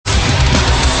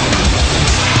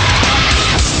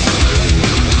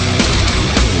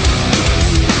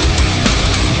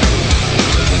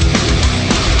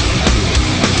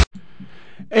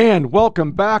And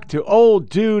welcome back to Old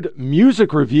Dude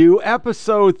Music Review,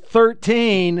 episode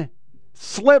 13,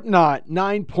 Slipknot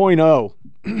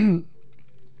 9.0.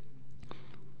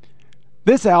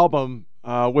 This album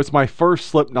was my first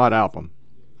Slipknot album.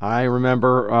 I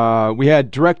remember we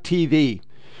had DirecTV,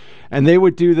 and they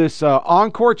would do this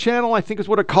Encore channel, I think is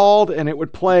what it called, and it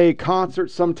would play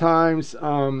concerts sometimes.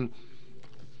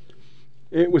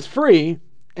 It was free,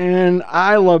 and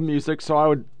I love music, so I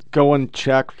would go and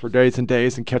check for days and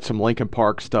days and catch some Linkin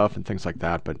Park stuff and things like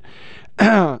that. But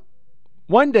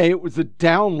one day it was a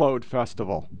download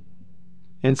festival,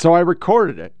 and so I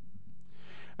recorded it.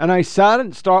 And I sat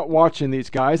and started watching these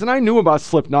guys, and I knew about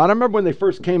Slipknot. I remember when they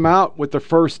first came out with their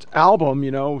first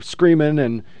album, Screaming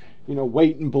and,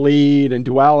 Wait and Bleed and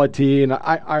Duality. And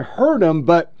I heard them,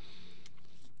 but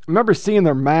I remember seeing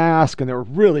their mask, and they were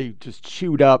really just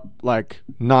chewed up, like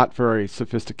not very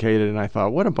sophisticated. And I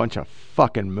thought, what a bunch of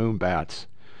fucking moonbats.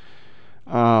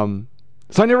 So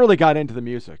I never really got into the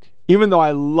music, even though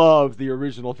I love the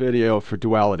original video for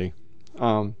Duality.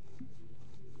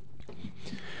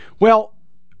 Well,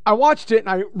 I watched it and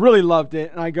I really loved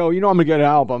it. And I go, I'm going to get an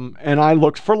album. And I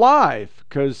looked for live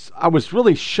because I was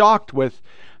really shocked with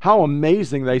how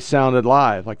amazing they sounded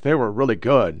live. Like, they were really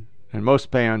good. And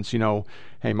most bands,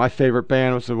 hey, my favorite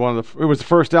band was it was the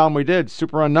first album we did,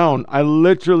 Super Unknown. I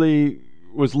literally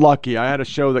was lucky. I had a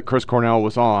show that Chris Cornell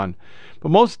was on.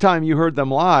 But most of the time you heard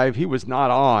them live, he was not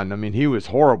on. I mean, he was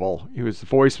horrible. His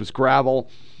voice was gravel.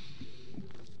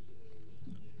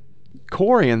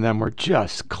 Corey and them were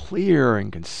just clear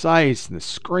and concise, and the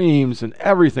screams and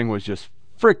everything was just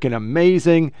freaking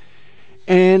amazing.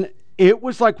 And it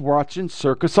was like watching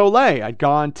Circus Olay. I'd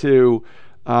gone to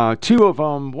two of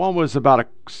them. One was about a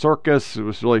circus. It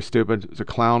was really stupid. It was a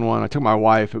clown one. I took my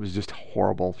wife. It was just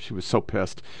horrible. She was so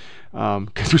pissed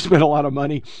because we spent a lot of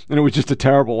money, and it was just a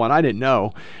terrible one. I didn't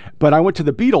know. But I went to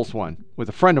the Beatles one with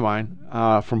a friend of mine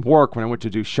from work when I went to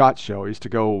do SHOT Show. I used to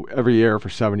go every year for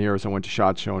 7 years. I went to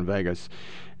SHOT Show in Vegas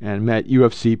and met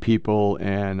UFC people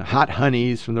and hot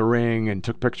honeys from the ring and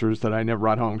took pictures that I never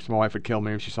brought home because my wife would kill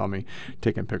me if she saw me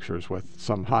taking pictures with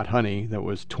some hot honey that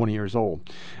was 20 years old.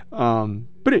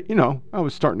 But I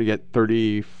was starting to get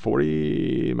 30,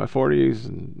 40 in my 40s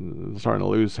and starting to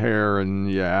lose hair.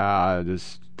 And yeah, I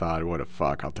just thought, what the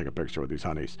fuck, I'll take a picture with these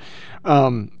honeys.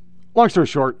 Long story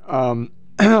short,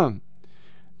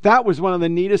 that was one of the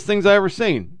neatest things I ever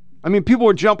seen. I mean, people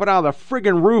were jumping out of the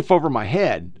friggin' roof over my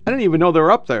head. I didn't even know they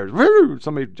were up there.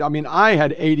 I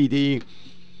had ADD.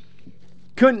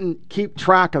 Couldn't keep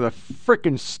track of the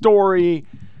frickin' story.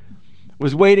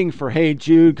 Was waiting for Hey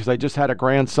Jude because I just had a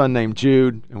grandson named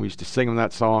Jude, and we used to sing him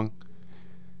that song.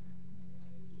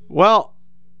 Well,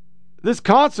 this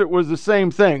concert was the same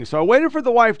thing. So I waited for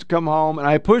the wife to come home, and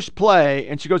I pushed play,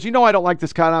 and she goes, I don't like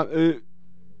this kind of... And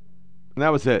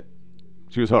that was it.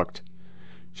 She was hooked.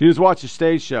 She just watched a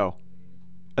stage show.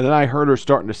 And then I heard her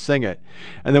starting to sing it.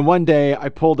 And then one day I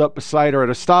pulled up beside her at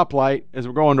a stoplight as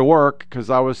we're going to work because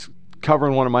I was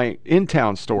covering one of my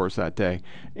in-town stores that day.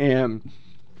 And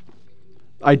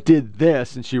I did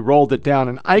this, and she rolled it down.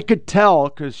 And I could tell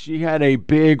because she had a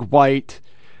big white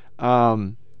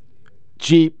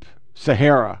Jeep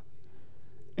Sahara.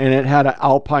 And it had an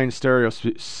Alpine stereo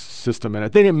system in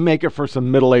it. They didn't make it for some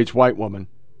middle-aged white woman.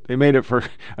 They made it for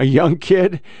a young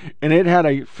kid, and it had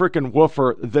a freaking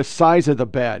woofer the size of the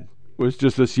bed. It was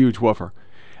just this huge woofer.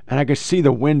 And I could see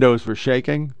the windows were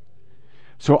shaking.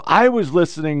 So I was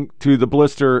listening to The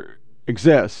Blister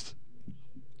Exist.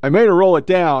 I made her roll it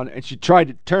down, and she tried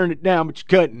to turn it down, but she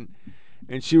couldn't.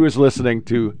 And she was listening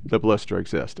to The Blister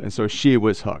Exist. And so she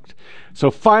was hooked.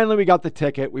 So finally we got the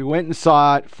ticket. We went and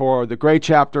saw it for the Grey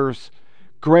Chapters.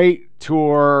 Great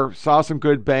tour, saw some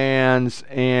good bands,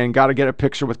 and got to get a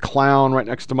picture with Clown right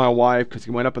next to my wife because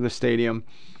he went up in the stadium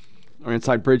or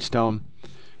inside Bridgestone.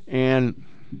 And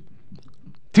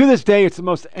to this day, it's the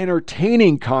most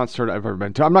entertaining concert I've ever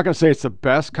been to. I'm not going to say it's the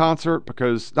best concert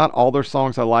because not all their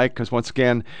songs I like, because once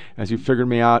again, as you figured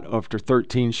me out after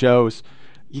 13 shows,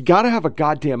 you got to have a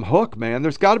goddamn hook, man.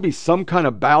 There's got to be some kind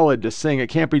of ballad to sing. It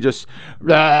can't be just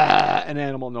and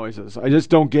animal noises. I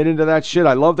just don't get into that shit.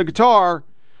 I love the guitar,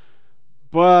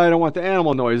 but I don't want the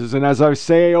animal noises. And as I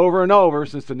say over and over,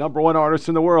 since the number one artist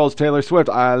in the world is Taylor Swift,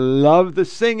 I love the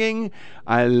singing,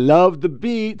 I love the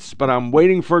beats, but I'm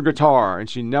waiting for a guitar. And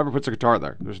she never puts a guitar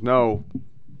there. There's no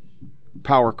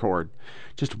power chord.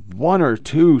 Just one or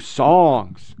two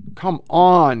songs. Come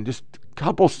on, just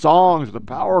couple songs with a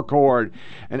power chord,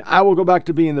 and I will go back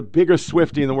to being the biggest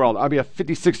Swiftie in the world. I'll be a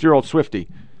 56-year-old Swiftie,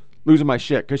 losing my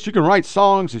shit, because she can write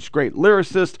songs. She's a great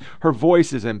lyricist. Her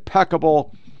voice is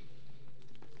impeccable.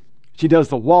 She does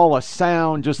the wall of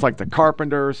sound just like the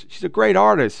Carpenters. She's a great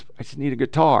artist. I just need a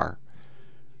guitar.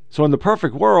 So in the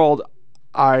perfect world,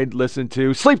 I'd listen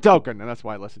to Sleep Token, and that's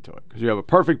why I listen to it, because you have a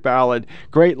perfect ballad,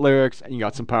 great lyrics, and you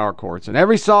got some power chords. And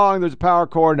every song, there's a power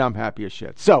chord, and I'm happy as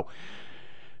shit. So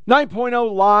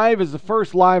 9.0 Live is the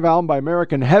first live album by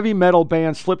American heavy metal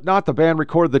band Slipknot. The band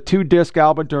recorded the 2-disc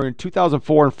album during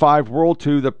 2004 and 5 World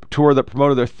Tour that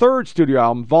promoted their third studio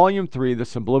album, Volume 3, The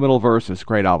Subliminal Verses.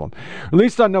 Great album.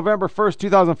 Released on November 1st,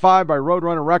 2005 by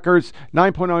Roadrunner Records,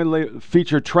 9.0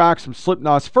 featured tracks from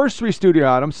Slipknot's first 3 studio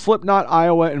albums, Slipknot,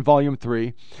 Iowa, and Volume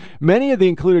 3. Many of the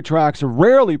included tracks are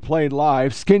rarely played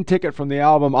live. Skin Ticket from the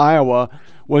album Iowa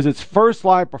was its first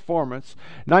live performance.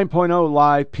 9.0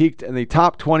 Live peaked in the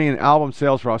top 20 in album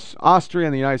sales for Austria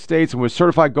and the United States and was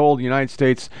certified gold in the United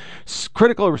States.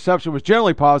 Critical reception was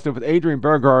generally positive, with Adrian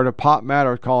Bergard of Pop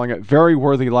Matter calling it very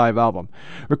worthy live album.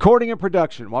 Recording and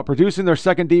production. While producing their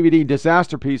second DVD,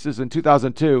 Disaster Pieces, in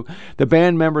 2002, the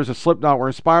band members of Slipknot were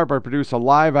inspired by producing a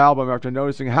live album after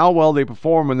noticing how well they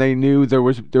performed when they knew they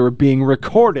were being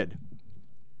recorded.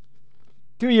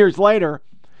 2 years later,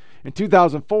 in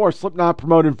 2004, Slipknot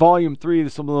promoted Volume 3, The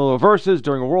Subliminal Verses,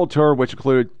 during a world tour which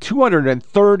included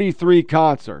 233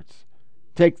 concerts.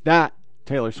 Take that,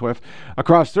 Taylor Swift,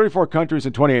 across 34 countries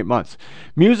in 28 months.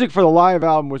 Music for the live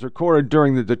album was recorded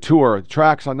during the tour. The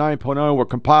tracks on 9.0 were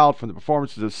compiled from the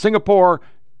performances of Singapore,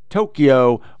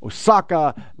 Tokyo,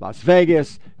 Osaka, Las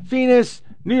Vegas, Phoenix,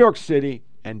 New York City,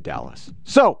 and Dallas.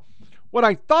 So, what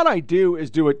I thought I'd do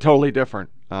is do it totally different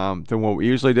than what we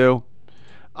usually do.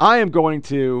 I am going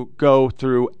to go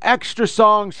through extra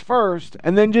songs first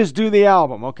and then just do the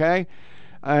album, okay?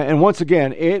 And once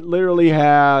again, it literally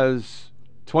has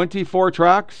 24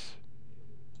 tracks.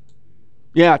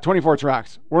 Yeah, 24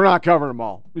 tracks. We're not covering them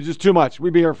all. It's just too much.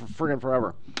 We'd be here for friggin'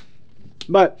 forever.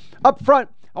 But up front,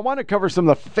 I want to cover some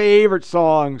of the favorite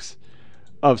songs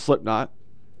of Slipknot.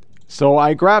 So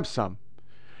I grabbed some.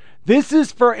 This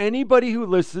is for anybody who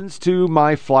listens to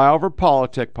my Flyover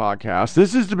PolitiK podcast.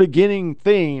 This is the beginning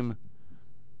theme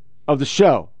of the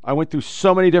show. I went through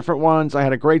so many different ones. I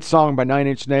had a great song by 9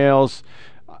 Inch Nails,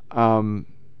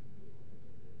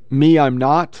 Me, I'm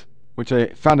Not, which I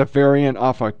found a variant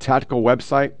off a tactical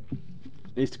website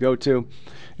I used to go to.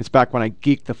 It's back when I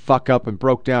geeked the fuck up and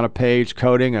broke down a page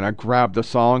coding, and I grabbed the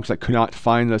song because I could not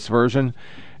find this version,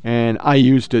 and I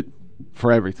used it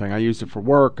for everything. I used it for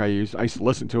work. I used to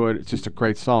listen to it. It's just a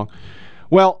great song.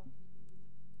 Well,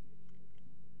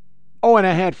 and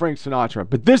I had Frank Sinatra.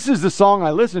 But this is the song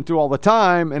I listened to all the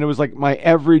time, and it was like my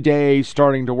everyday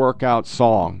starting to work out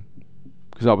song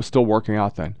because I was still working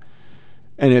out then.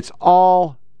 And it's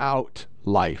All Out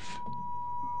Life.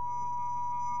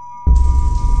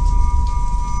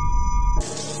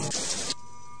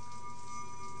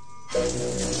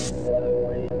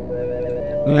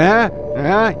 Yeah,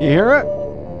 you hear it?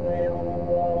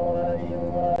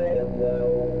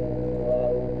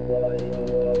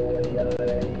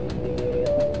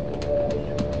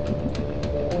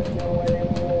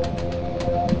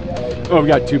 Oh, we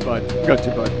got two bud.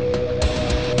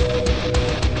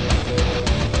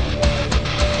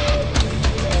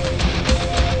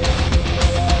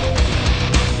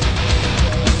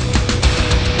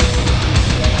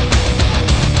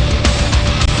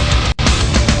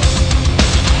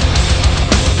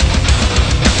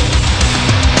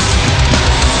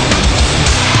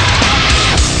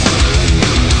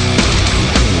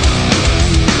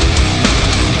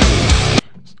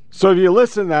 So if you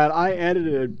listen to that, I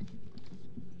edited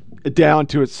it down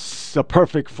to a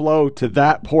perfect flow to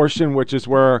that portion, which is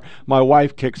where my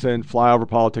wife kicks in Flyover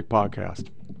PolitiK podcast.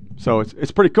 So it's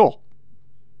pretty cool.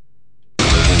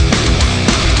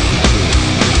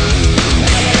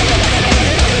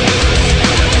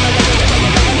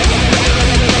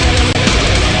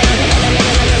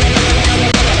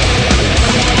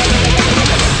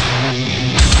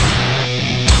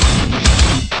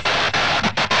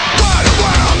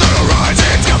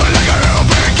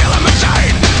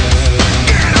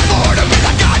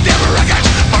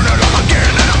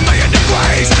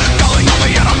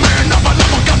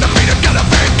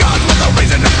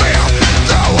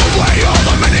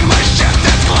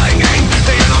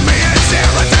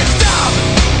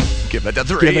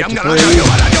 Three. I'm gonna tell you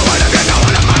what I do, what I get, know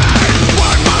what I mind.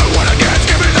 One more, one against,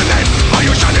 give me the name. All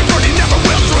your shining fruity never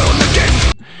will ruin the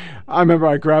game. I remember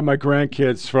I grabbed my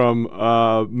grandkids from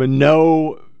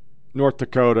Minot, North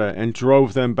Dakota, and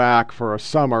drove them back for a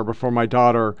summer before my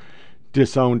daughter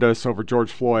disowned us over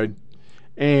George Floyd.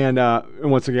 And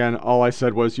once again, all I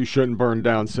said was, you shouldn't burn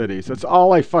down cities. That's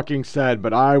all I fucking said,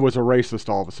 but I was a racist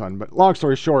all of a sudden. But long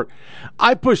story short,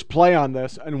 I pushed play on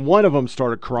this, and one of them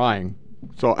started crying.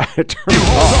 So I had to turn You it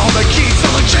hold off. all the keys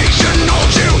till the chain shouldn't hold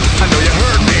you. I know you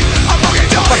heard me, I fucking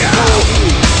told you.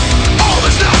 All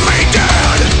is not made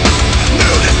dead,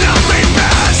 new is not made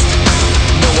past.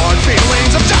 No hard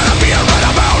feelings, I'm tired of being right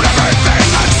about everything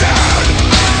that's said.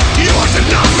 Yours is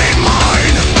not made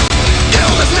mine,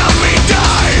 kill does not mean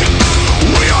die.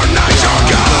 We are not your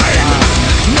kind.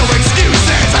 No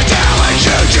excuses, I challenge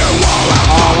you to all a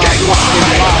fucking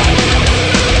lie.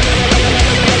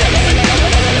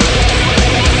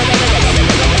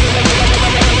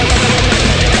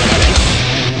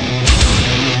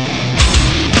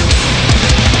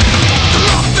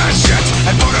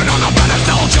 And put it on a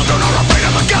pedestal. Children are afraid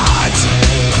of the gods.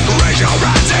 Raise your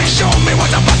hands and show me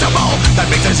what's impossible. That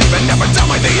makes us even never tell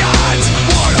me the odds.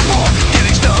 What a bore,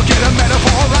 getting stuck in a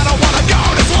metaphor. I don't wanna go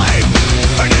to sleep.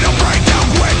 I need a breakdown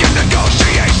quick in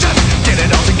negotiations. Get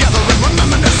it all together and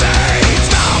remember to say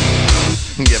stop.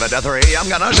 Give it a 3, I'm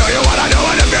gonna show you what I do.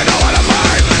 And if you know what I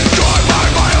mean, drive by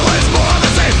violence, more of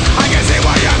the same. I can see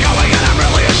where you're going and I'm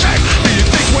really ashamed. Do you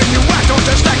think when you act, don't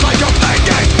just act like you're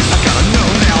thinking? I gotta know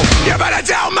now, you better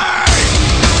tell me.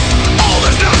 All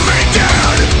does not mean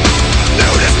dead,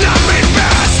 new does not mean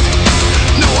best.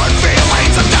 No hard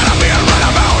feelings, I'm tired of being right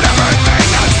about everything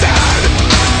I've said.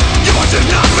 Yours does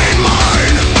not mean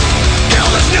mine, kill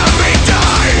does not mean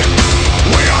die.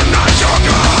 We are not your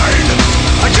kind.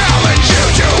 I challenge you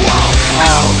to all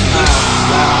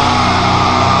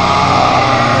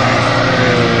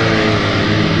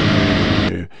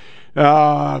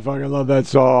Ah, I fucking love that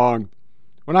song.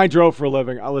 When I drove for a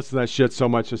living, I listen to that shit so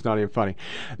much it's not even funny.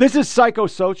 This is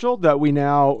Psychosocial that we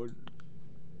now,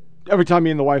 every time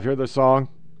me and the wife hear this song,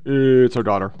 it's our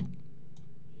daughter.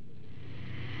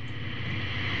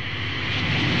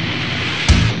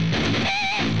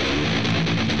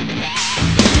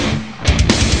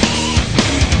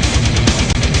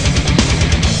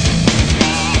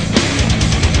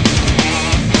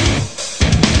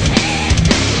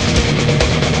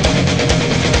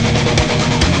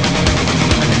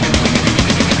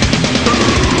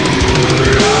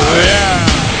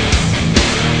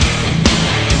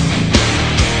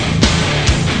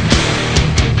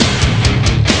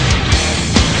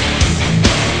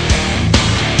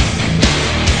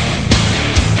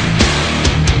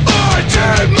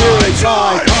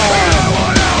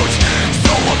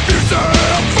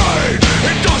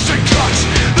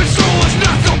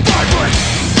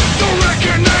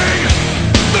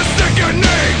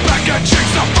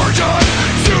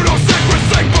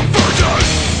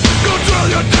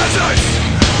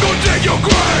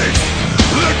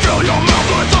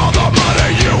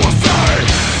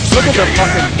 Look at the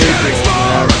fucking visuals,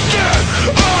 man.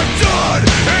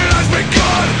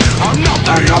 I'm not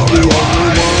the only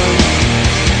one.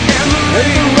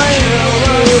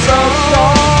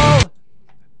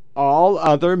 All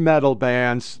other metal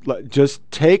bands, just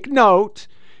take note.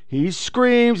 He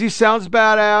screams, he sounds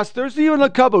badass. There's even a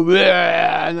couple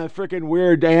and the freaking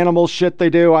weird animal shit they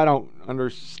do. I don't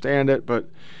understand it, but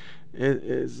it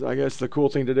is, I guess, the cool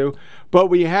thing to do. But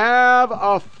we have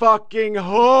a fucking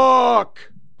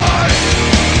hook. And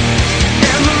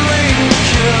the rain will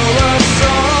kill us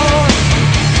all.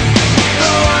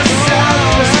 Though our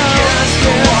shadows against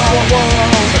the wall,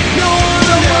 no one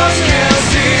else can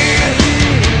see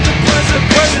the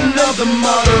preservation of the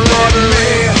mother in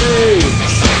me.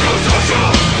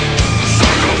 Psychosocial,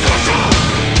 psychosocial,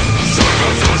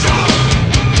 psychosocial,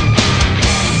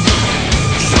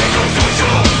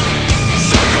 psychosocial,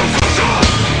 psychosocial,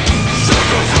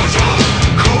 psychosocial.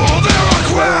 Cool, there are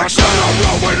cracks on the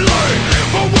road we lay,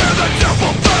 but where the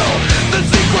devil fell, the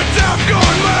secrets have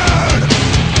gone mad.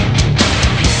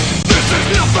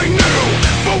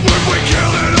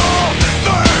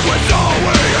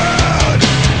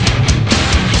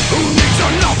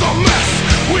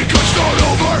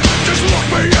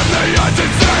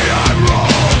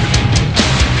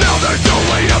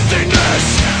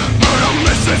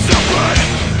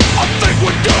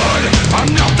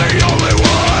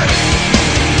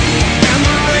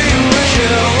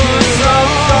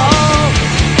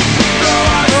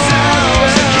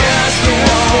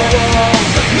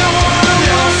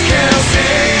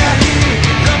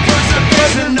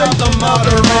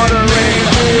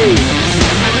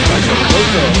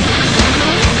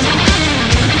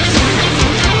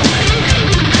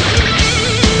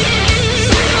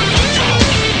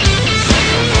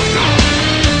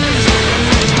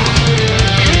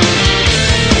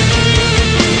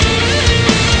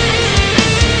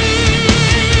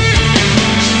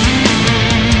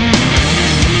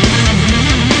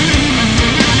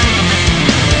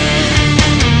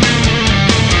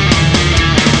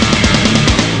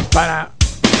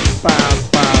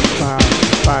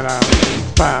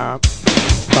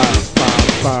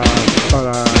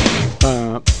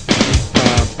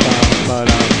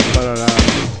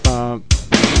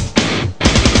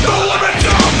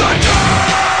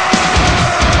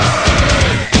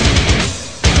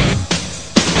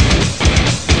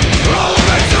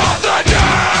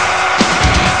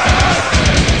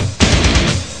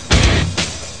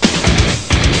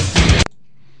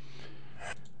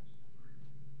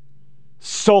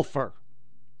 sulfur.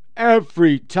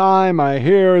 Every time I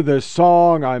hear this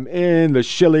song, I'm in the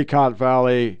Chillicothe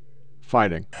Valley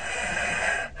fighting.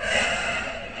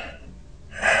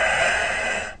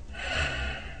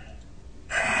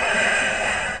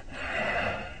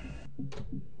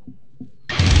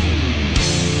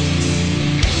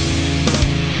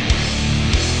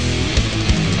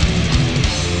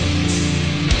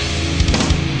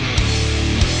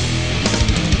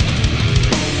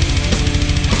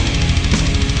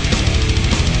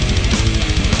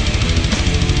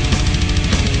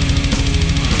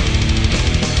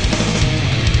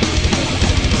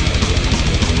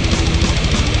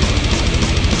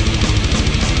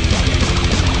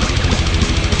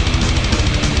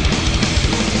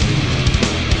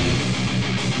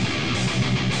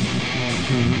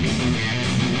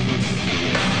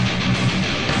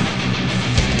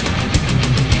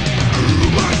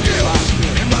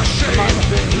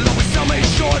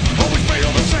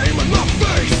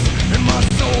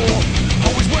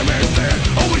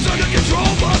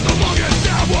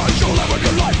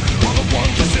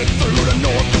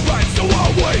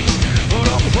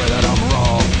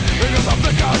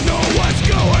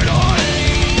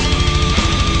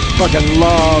 Fucking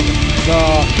love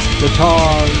the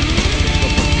guitar, the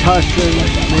percussion,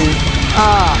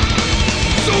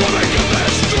 So I make a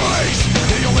best choice.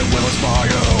 The only will is my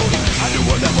own. I do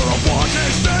whatever I want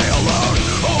and stay alone.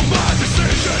 All my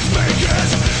decisions make it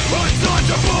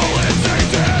untouchable and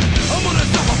tainted. I'm gonna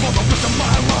suffer for the rest of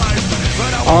my life,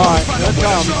 but I will always find a way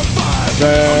to survive.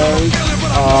 There's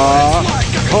a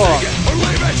hook. Or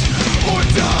leave it or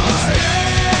die.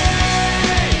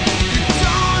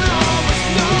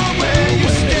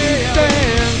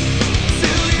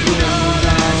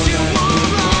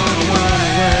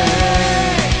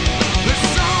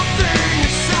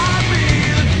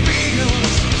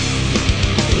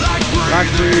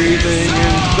 Like breathing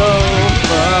in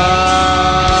sulfur.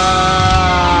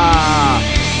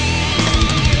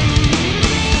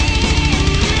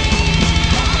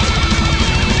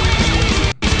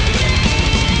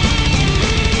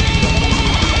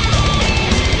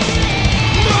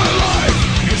 My life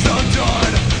is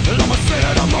undone, and I'm a sin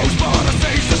at the most, but I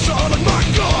face the sun like my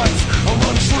guns are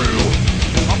untrue.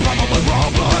 I'm probably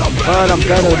wrong, but I'm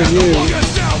better than you. The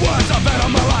longest hours I've had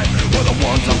of my life were the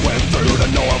ones I went through to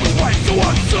know I was right, so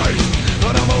I'm safe.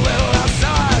 But I'm a little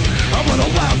outside. I'm gonna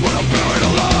laugh when I'm buried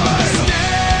alive.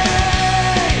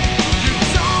 Stay. You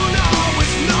don't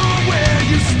always know where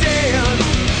you stand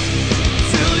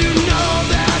till you know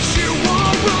that you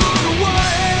won't run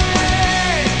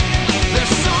away.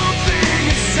 There's something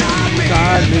inside me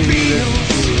that feels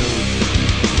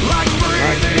like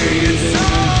breathing in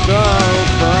sulfur.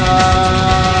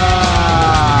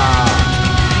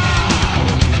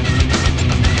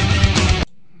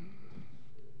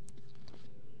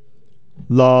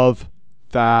 Love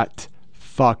that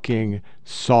fucking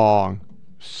song.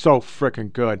 So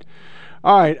freaking good.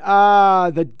 All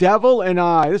right, The Devil and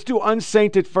I. Let's do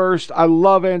Unsainted first. I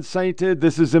love Unsainted.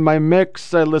 This is in my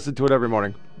mix. I listen to it every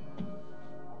morning.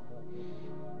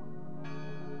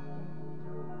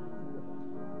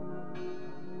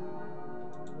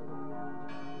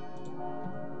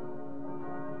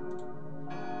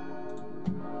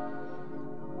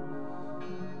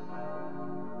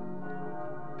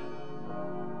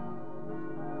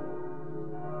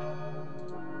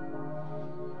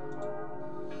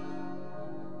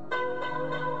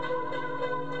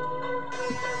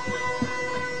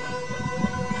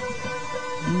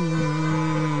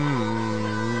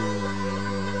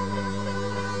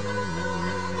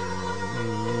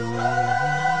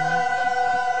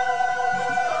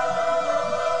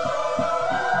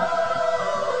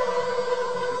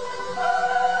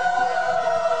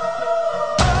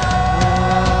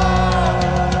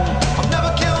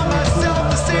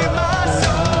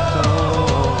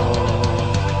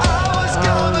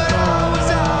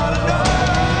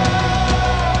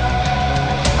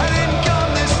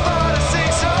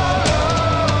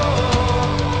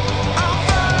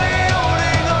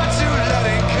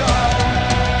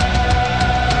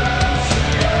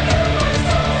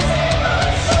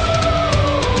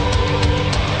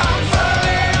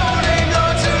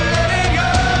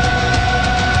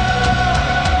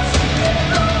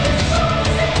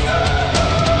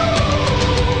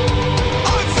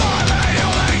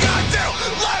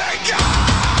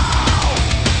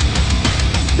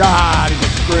 God, he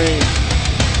just screamed.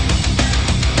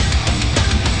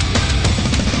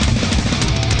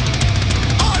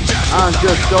 I'm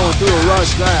just going through a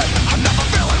rush that. I'm never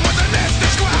feeling with an itch to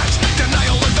scratch.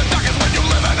 Denial is the darkest when you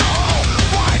live in a hole.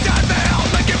 Why does the hell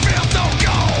make you feel so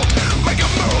cold? Make a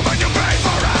move and you pay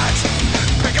for it.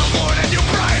 Pick a lord and you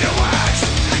pray.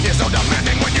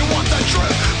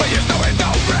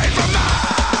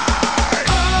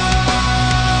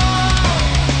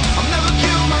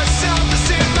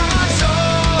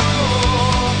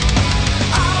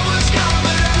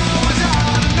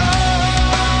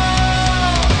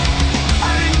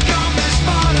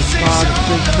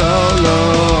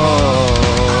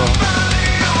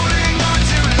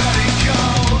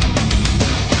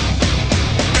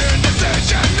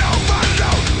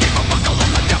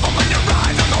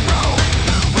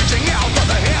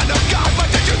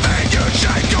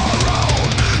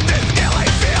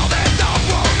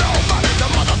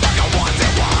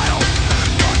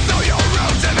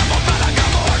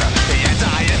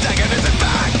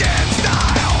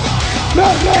 You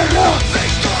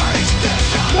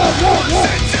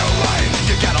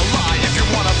gotta lie if you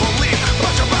wanna believe,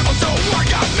 but your Bibles don't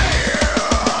work on me.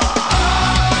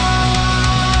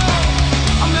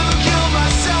 I'll never kill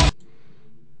myself.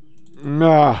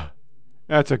 Nah,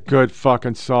 that's a good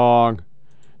fucking song.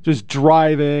 Just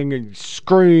driving and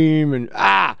scream and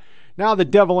ah. Now The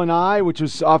Devil and I, which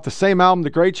was off the same album,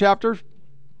 The Great Chapter.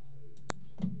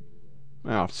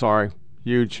 Oh, sorry.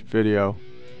 Huge video.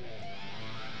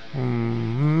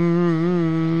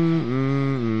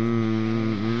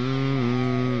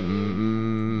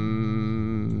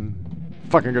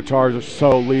 Fucking guitars are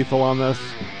so lethal on this.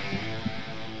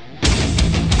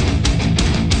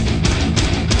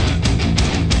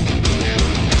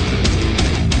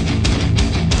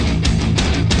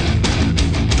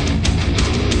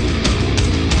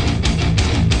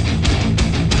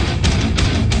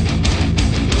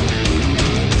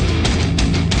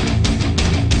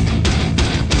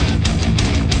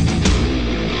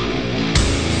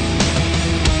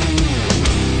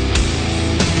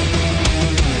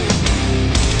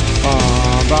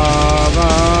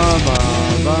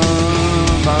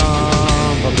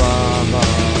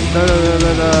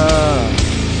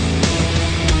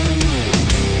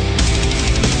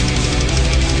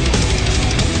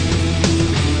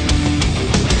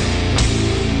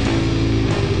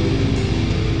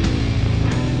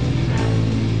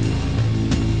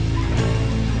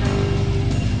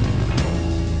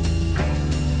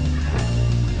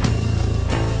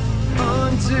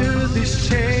 Undo these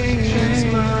chains,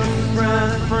 my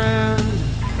friend.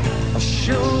 I'll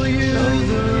show you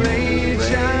the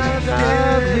rage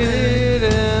I've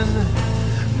hidden.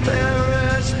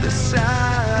 Perish the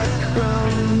sacrament.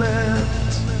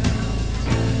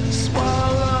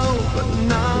 Swallow, but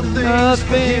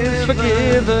nothing's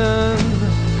forgiven.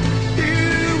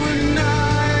 You and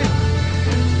I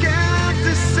can't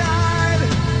decide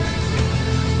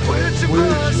which of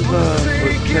us was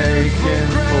taken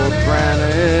for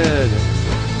granted.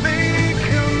 Make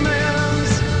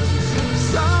amends.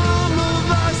 Some of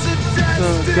us are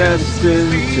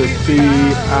Destined to be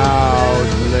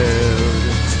outlived.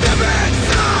 Step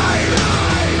inside,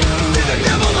 see the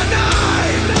devil and I.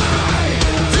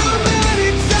 Too many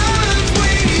times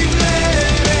we've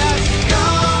let it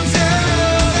come to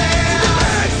this. Step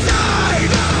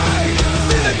inside,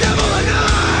 see the devil and I.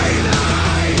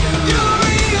 You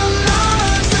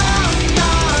realize I'm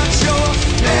not your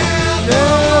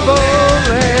Never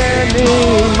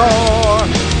anymore.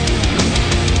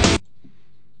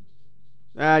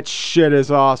 That shit is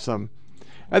awesome.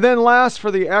 And then last for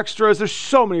the extras, there's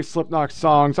so many Slipknot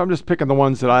songs. I'm just picking the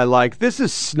ones that I like. This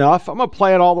is Snuff. I'm going to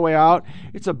play it all the way out.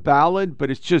 It's a ballad,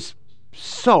 but it's just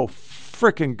so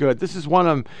freaking good. This is one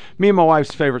of me and my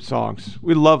wife's favorite songs.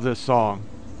 We love this song.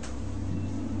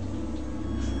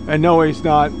 And no, he's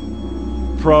not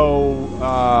pro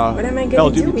What am I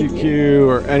gonna do with LGBTQ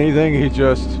or anything. He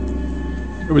just,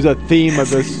 it was a theme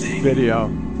of this video.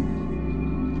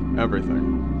 Everything.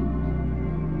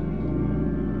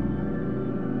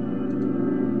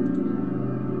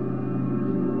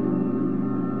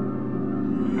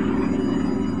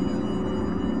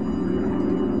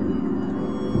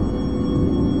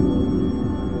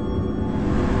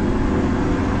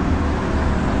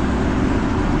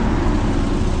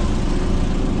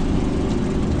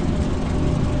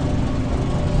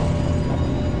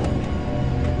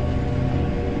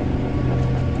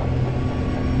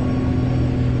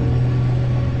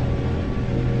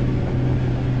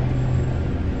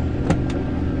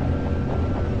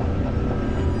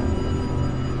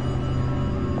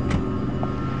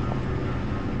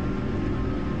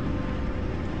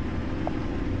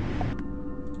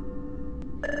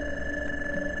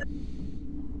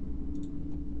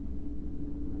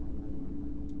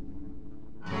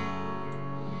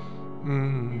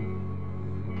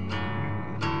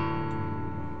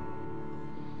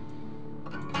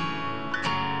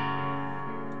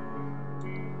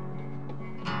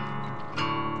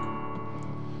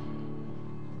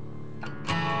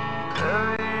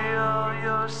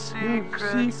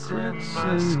 Secrets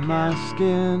in my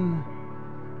skin.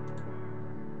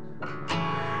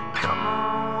 Come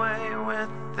away with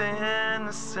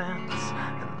innocence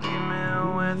and leave me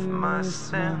with my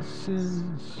sins.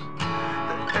 The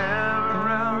air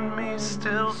around me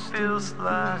still feels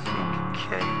like a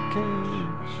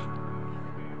cage.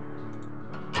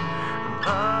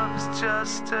 Love is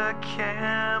just a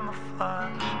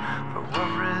camouflage for what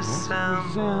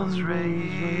resembles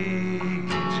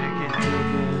rage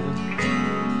again.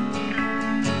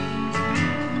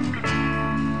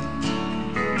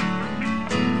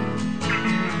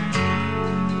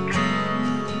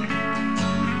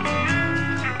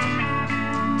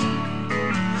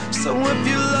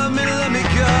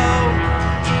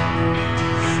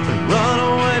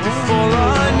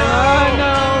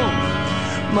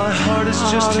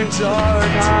 is just too dark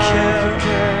to care.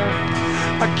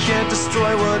 I can't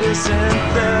destroy what isn't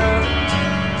there.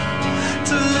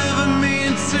 Deliver me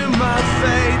into my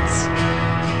fate.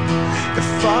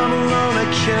 If I'm alone, I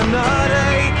cannot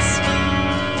hate.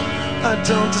 I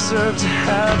don't deserve to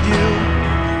have you.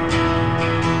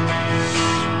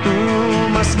 Ooh,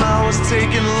 my smile was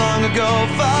taken long ago.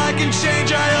 If I can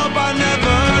change, I hope I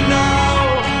never know.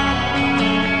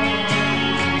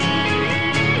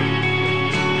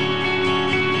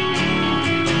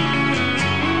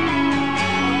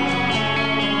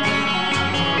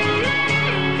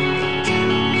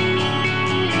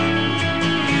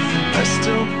 I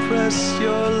still press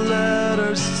your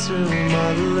letters to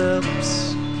my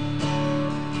lips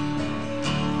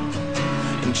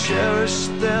and cherish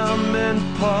them in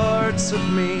parts of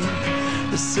me.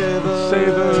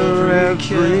 Savor every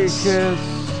kiss.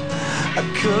 I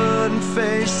couldn't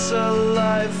face a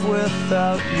life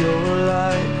without your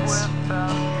light.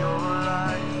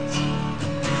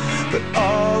 But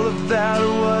all of that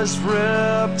was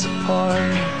ripped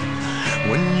apart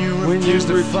when you refused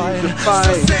to fight.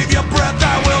 So save your breath,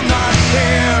 I will not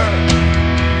care.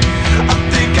 I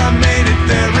think I made it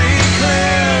very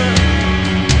clear.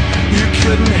 You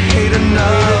couldn't hate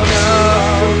enough to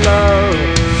love.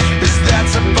 Is that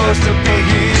supposed to be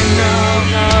enough?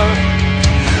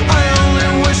 I only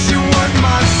wish you weren't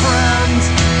my friend.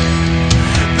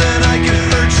 Then I could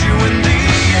hurt you in the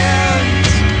end.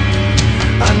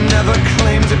 I never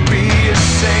claimed to be a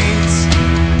saint.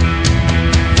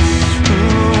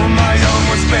 Ooh, my own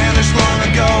was banished long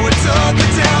ago. It took the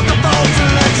downfall to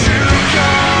let you go.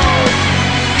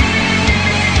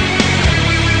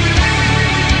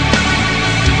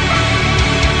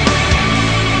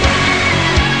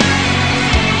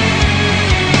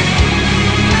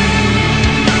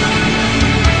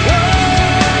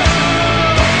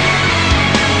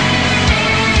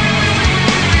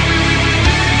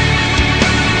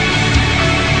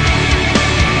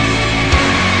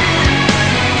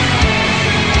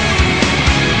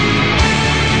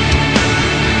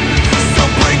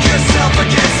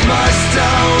 Against my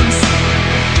stones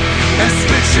and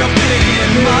spit your pity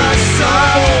in my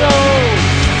soul.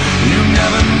 You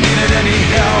never needed any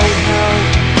help.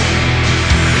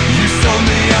 You sold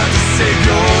me out to save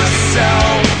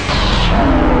yourself.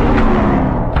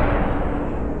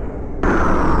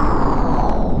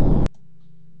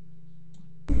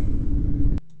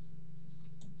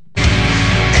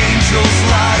 Angels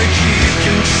lie to keep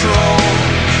control.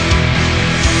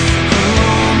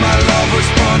 My love was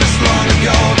punished long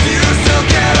ago. If you still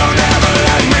care, don't ever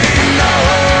let me know.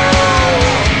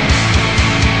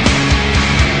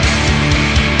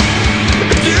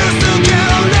 If you still care,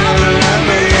 don't ever let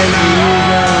me know.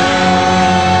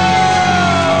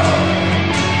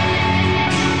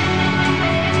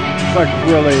 It's like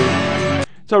really,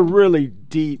 it's a really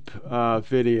deep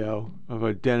video of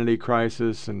identity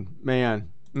crisis, and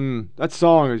man, that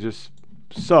song is just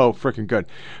so freaking good.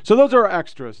 So those are our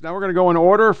extras. Now we're going to go in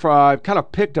order. I've kind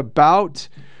of picked about.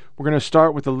 We're going to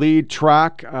start with the lead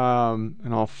track, and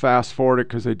I'll fast forward it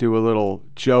because they do a little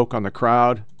joke on the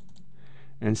crowd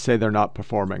and say they're not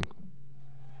performing.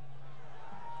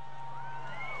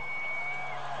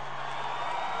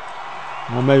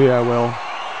 Well, maybe I will.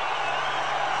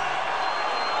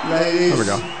 Ladies there we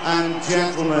go. And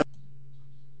gentlemen,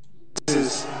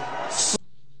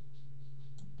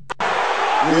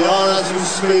 we are, as we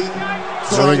speak,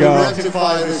 trying to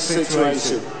rectify this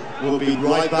situation. We'll be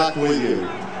right back with you.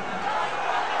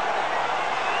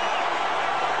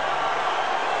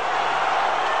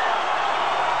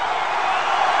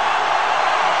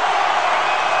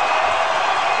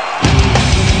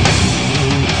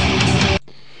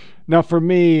 Now, for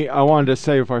me, I wanted to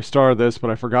say if I started this, but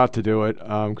I forgot to do it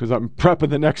because I'm prepping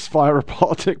the next Flyover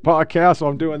PolitiK podcast, so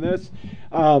I'm doing this.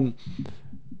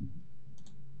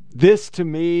 This, to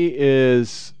me,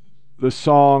 is the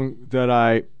song that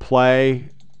I play.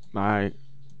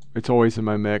 It's always in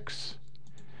my mix.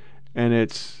 And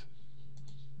it's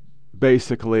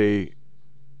basically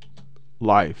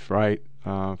life, right?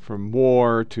 From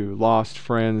war to lost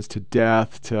friends to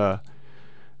death to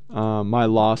my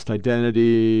lost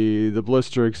identity. The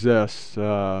blister exists.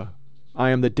 I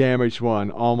am the damaged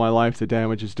one. All my life the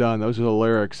damage is done. Those are the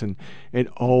lyrics, and it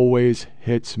always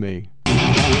hits me.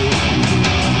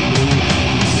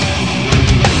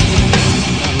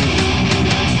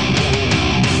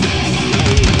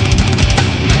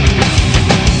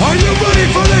 Are you ready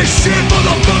for this shit,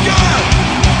 motherfucker?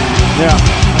 Yeah,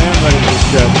 I am ready for this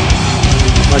shit.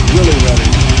 Like, really ready.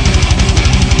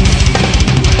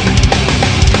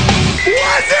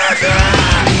 What's in there?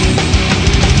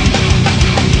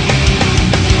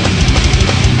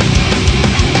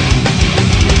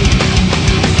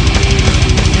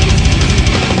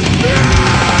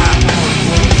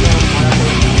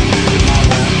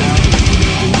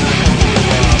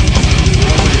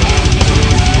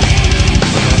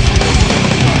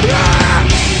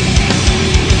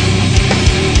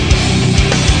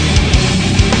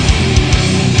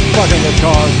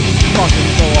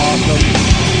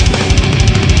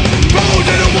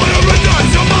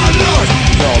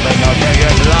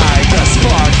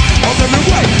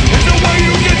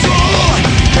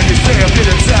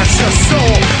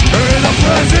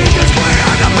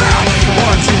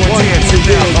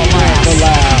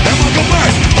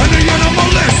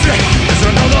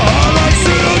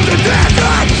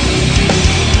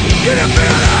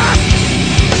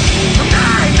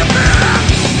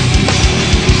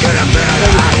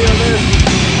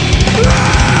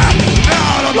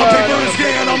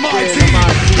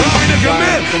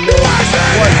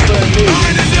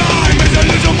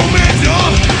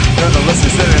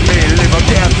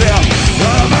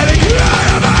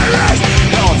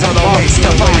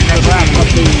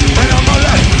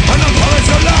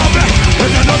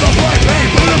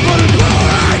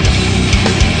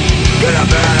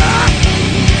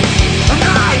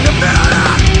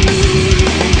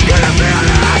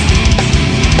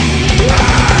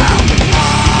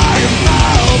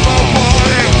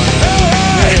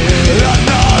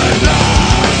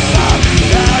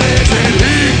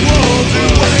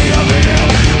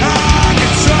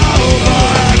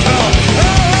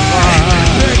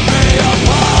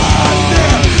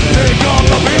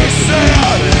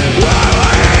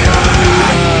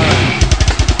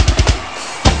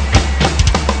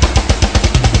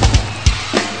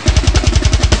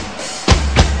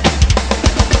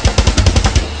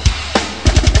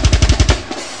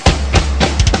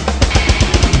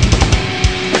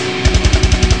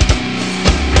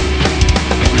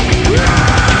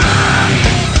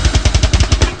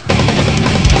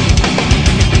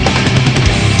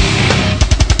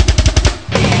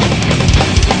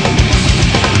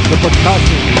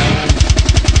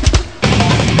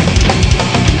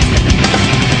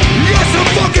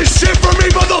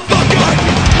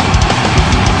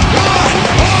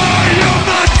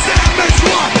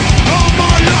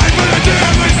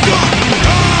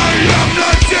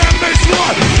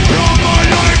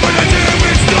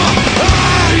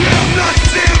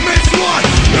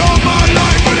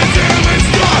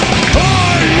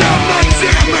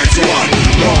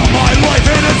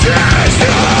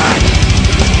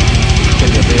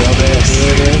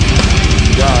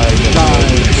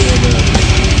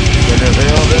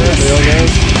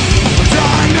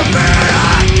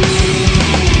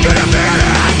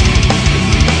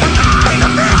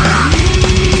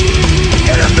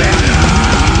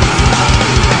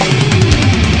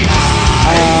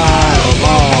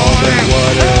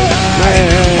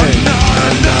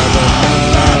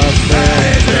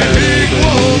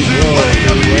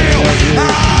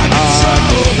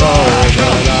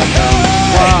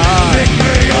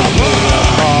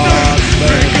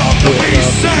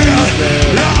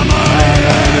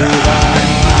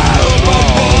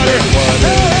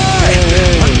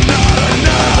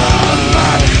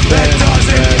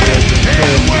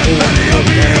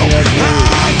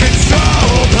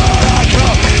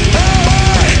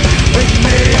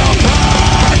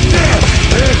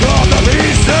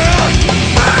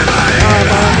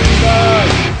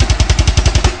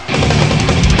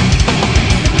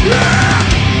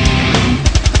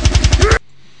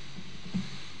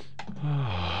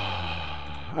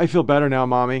 I feel better now,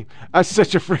 Mommy. That's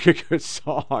such a freaking good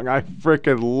song. I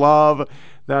freaking love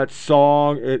that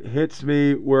song. It hits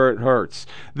me where it hurts.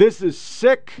 This is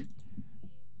sick.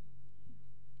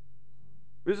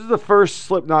 This is the first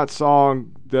Slipknot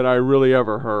song that I really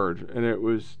ever heard, and it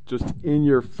was just in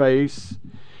your face.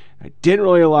 I didn't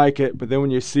really like it, but then when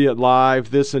you see it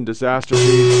live, this and Disaster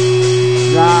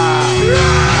Piece,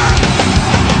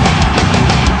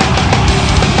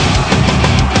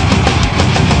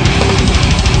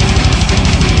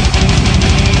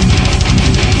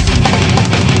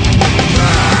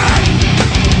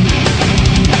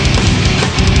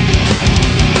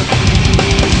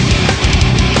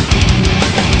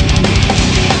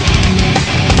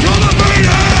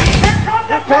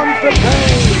 comes the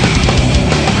pain.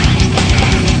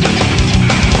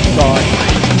 Sorry,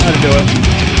 how to do it.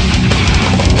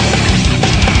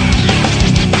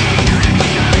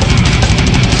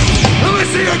 Let me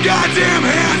see your goddamn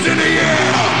hands in the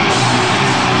air.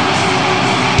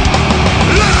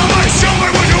 Let me show me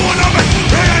what you want of it.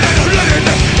 And let it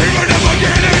even if I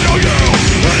can't handle you.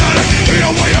 And I don't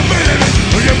know why you're feeling me.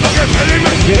 When you're fucking feeling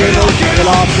me. Get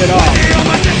off.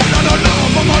 I don't know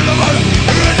if I'm all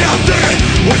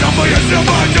what's up for yourself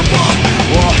on your ball?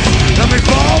 Let me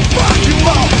fall, fuck you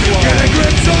up. Get a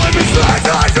grip on me, slide,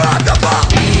 I drop the ball.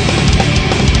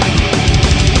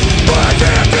 But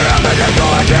damn, and you're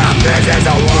going down. This is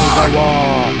a war.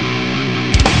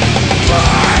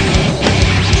 Fuck.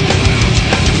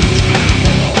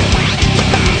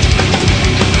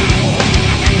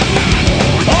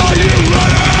 Are you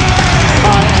ready?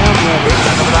 I am ready.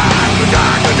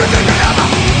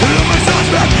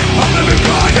 I'm living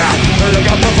contact. I look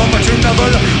up from what you never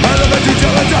look. I look at you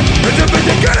till it's done. It's a bit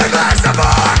of getting less of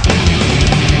more.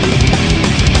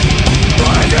 But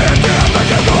I didn't think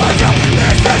you're going to.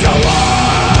 This is a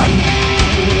war.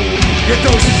 Get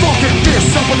those fucking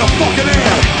fists up in the fucking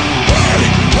air.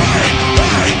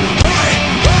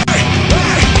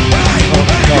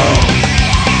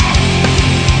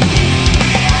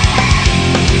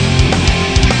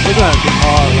 not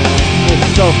guitar, man.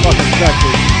 It's so fucking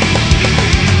sexy.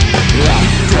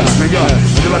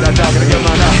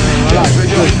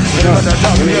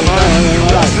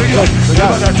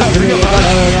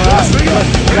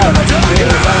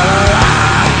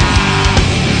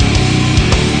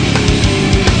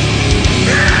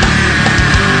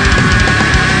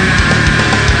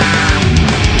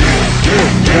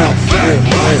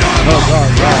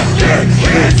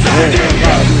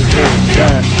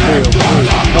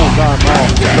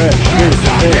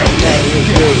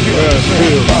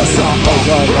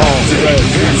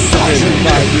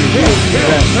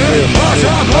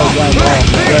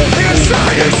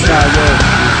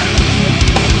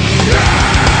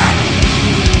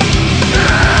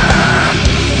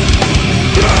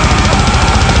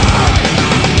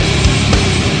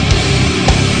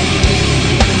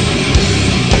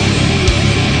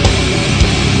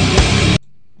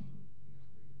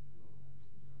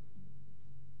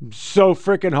 So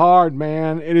freaking hard,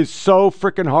 man. It is so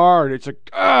freaking hard. It's like,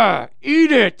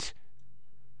 eat it.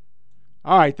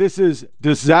 All right, this is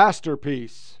Disaster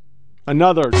Piece.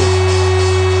 Another.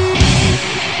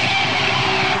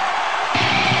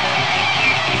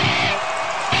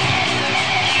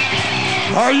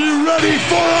 Are you ready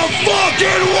for a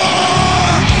fucking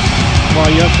war?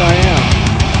 Well, yes, I am.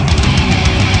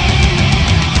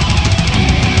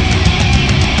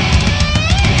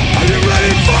 Are you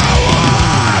ready for a war?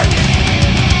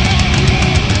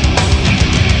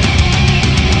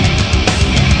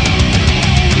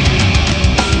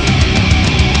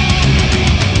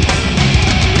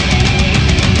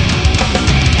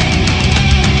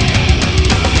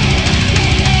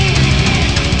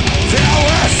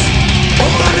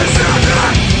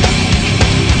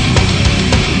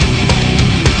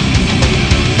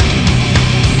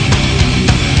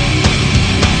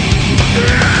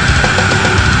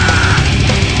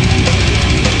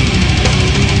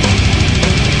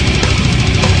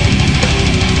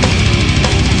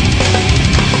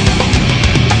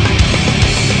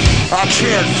 I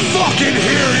can't fucking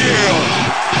hear you!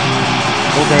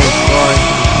 Okay, sorry.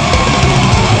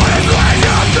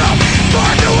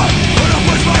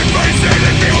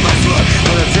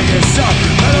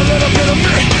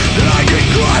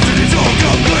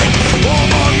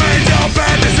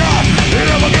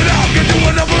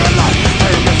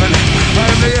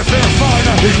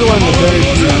 This is the one in the very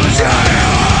few.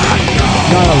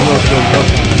 Not a real good look.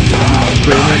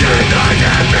 Screaming.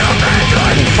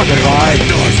 Fucking live.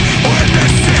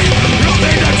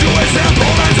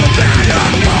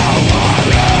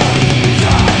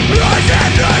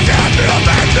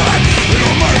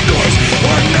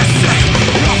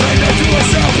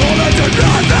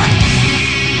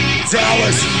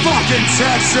 Dallas, fucking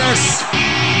Texas.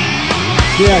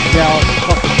 Yeah, Dallas,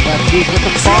 fucking Texas. What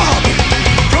the fuck?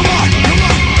 Come on, a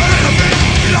little bit.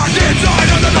 Locked inside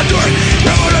under the door.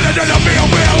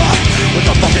 What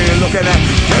the fuck are you looking at?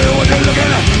 Tell you what you're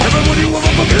looking at. Everybody you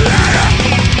ever fucking liar.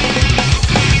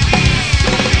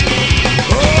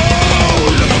 Oh,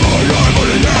 look at my yard, but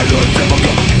it's not your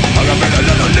typical. I got better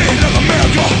than a need like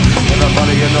America. When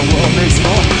nobody in the world needs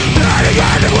more. Bloody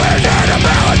God, the words and the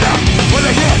power now. When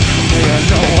they hit, there's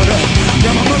no one else.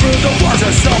 Yeah, my memory of the was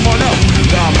of someone else.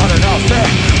 Now I'm running out there,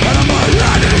 and I'm not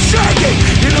lying and shaking.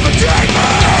 You never take me.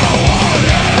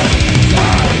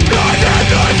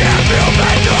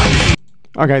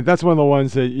 Okay, that's one of the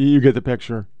ones that you get the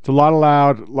picture. It's a lot of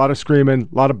loud, a lot of screaming,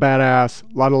 a lot of badass,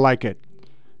 a lot of like it.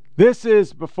 This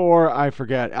is, before I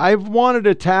forget, I've wanted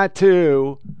a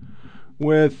tattoo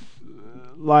with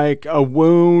like a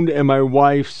wound and my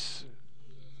wife's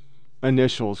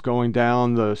initials going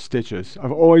down the stitches.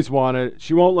 I've always wanted it.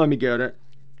 She won't let me get it.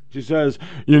 She says,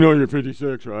 you know you're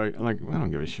 56, right? I'm like, I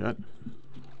don't give a shit.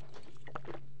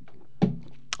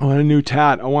 I want a new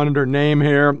tat. I wanted her name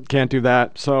here. Can't do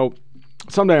that. So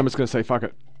someday I'm just going to say, fuck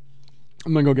it.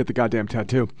 I'm going to go get the goddamn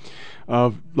tattoo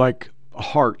of like a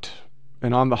heart.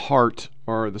 And on the heart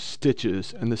are the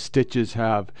stitches. And the stitches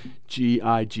have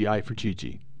G-I for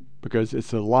Gigi. Because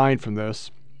it's a line from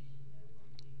this.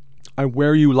 I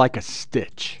wear you like a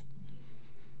stitch.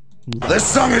 This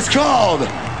song is called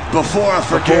Before I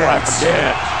Forget. Before I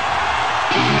Forget.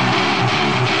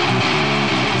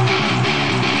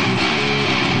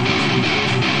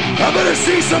 I better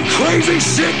see some crazy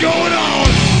shit going on.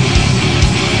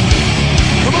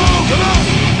 Come on, come on.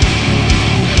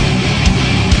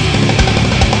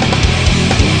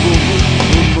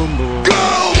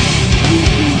 Go!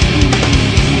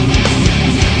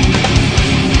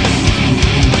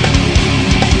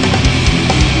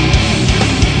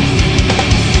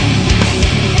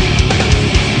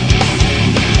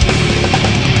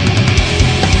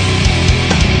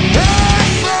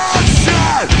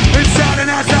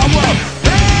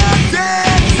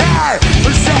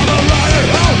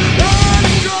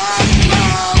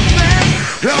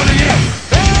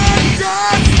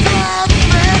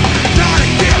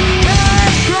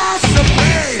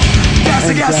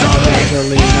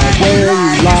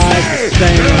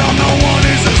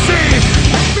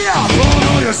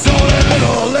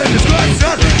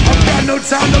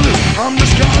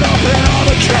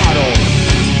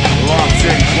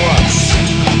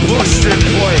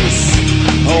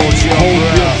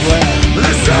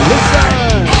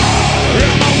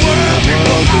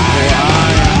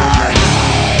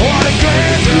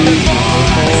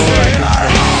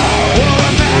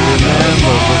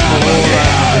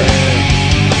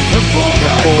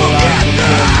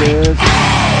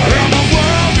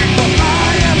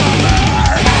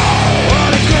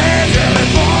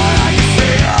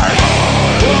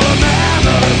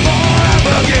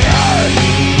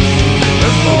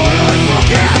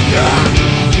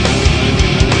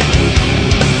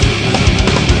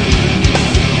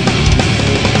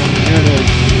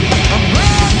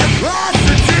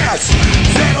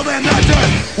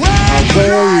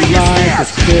 the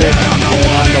stick, and I'm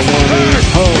the one who's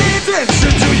home.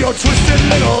 Attention to your twisted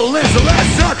little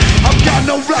insolence. I've got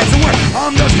no right to win.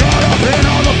 I'm just caught up in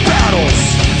all the battles.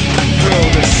 Throw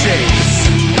the shapes,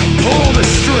 pull the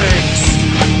strings.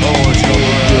 Oh, it's your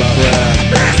world.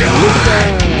 It's your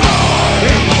world.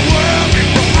 In my world,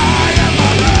 before I am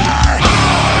my life.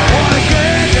 Wanna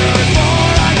get you before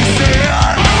I can see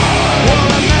it.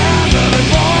 Wanna remember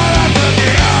before I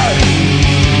forget.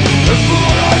 Before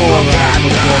I forget.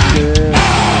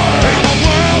 In my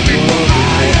world, before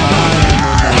I am my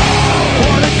life.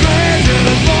 Wanna get you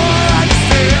before I can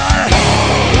see it.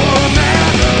 Wanna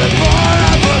remember before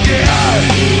I forget.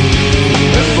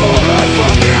 Before I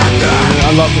forget. I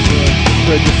love the bridge. The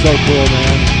bridge is so cool,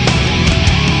 man.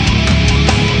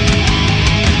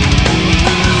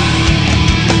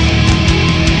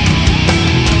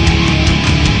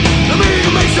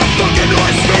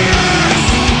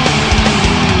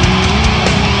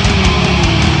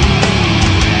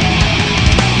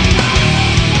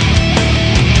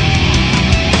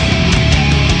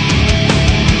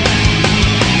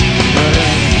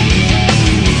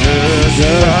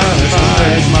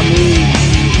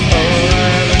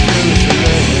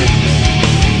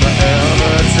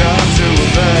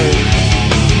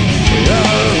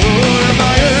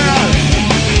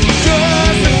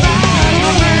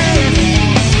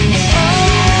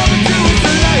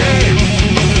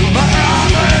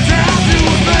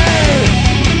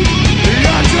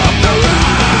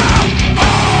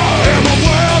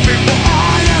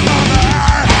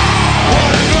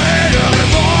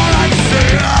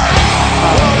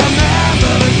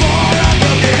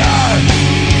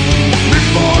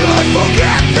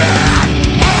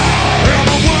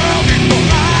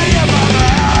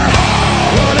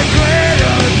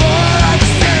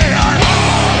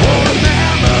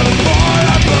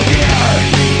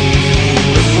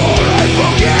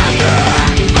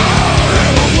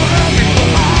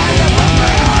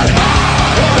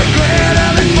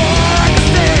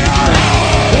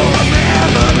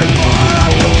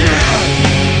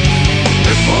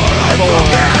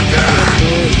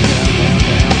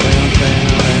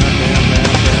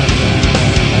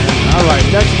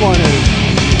 Next one is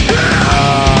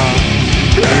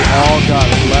We All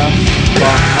Got Left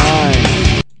Behind.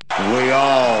 We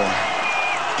all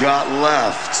got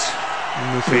left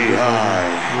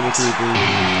behind.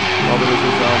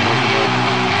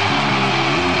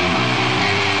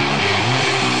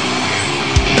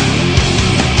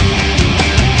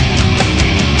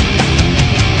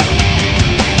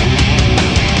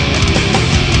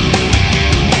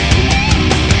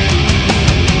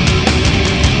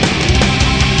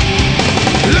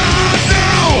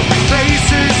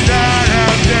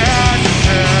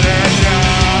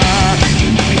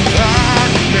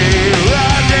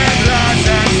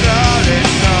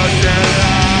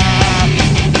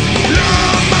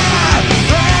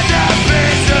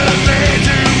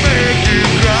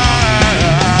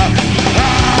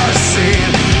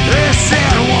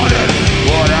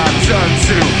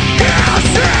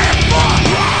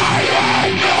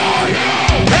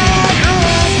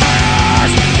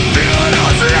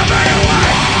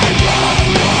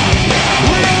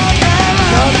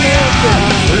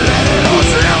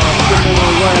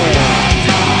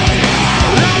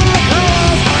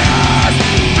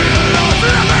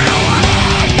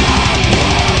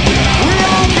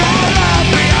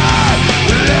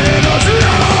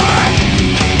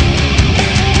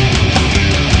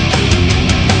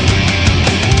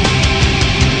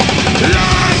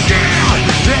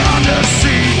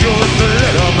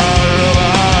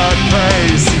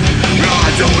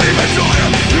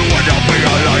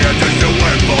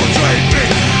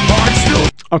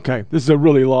 Okay, this is a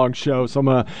really long show, so I'm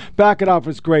going to back it off.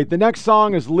 It's great. The next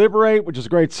song is Liberate, which is a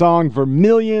great song.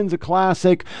 Vermilion's a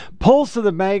classic. Pulse of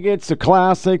the Maggots, a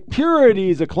classic.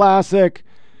 Purity's a classic.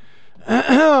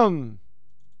 This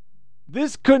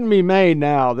couldn't be made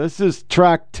now. This is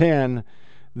track 10.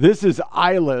 This is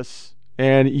Eyeless.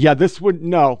 And yeah, this would,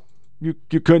 no, you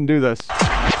couldn't do this.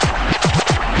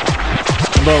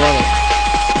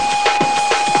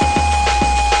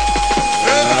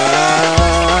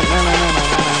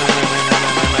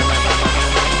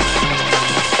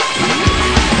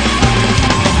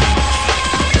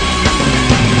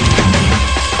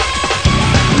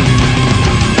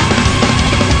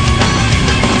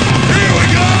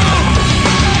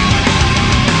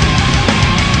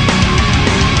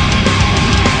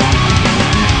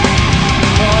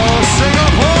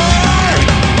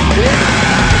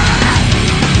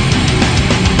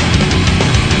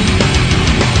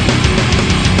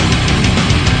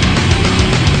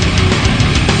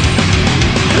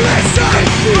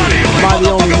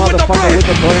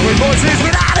 With voices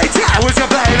without a time, was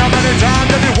complaining how many times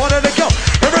that you wanted to go.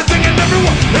 Everything and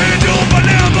everyone, they do it but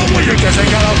never will. You guess they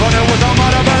got a funny with the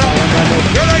mother better.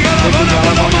 Yeah, they got a funny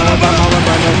with the mother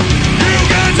better. You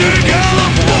can't take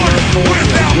California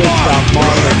without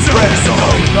Marlon.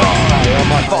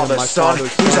 My father's son,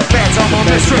 who's a phantom on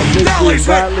the street. That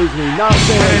leaves me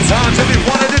nothing. Many times if you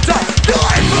wanted to die, you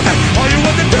ain't for me. All you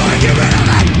want to do is get rid of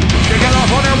me. You got a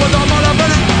funny with the mother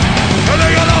better. And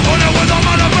they got a funny with the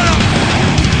mother better.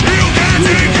 You can't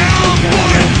take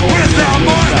California without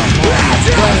Marlon.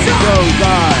 Goes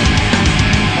on.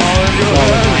 All in your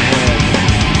head.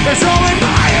 It's all in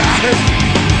my head.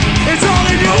 It's all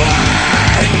in your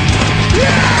head.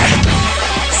 Yeah.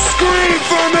 Scream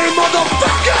for me,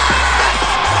 motherfucker.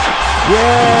 Yeah.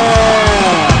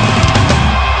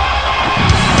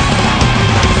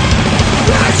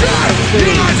 That's right.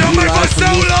 You like to make me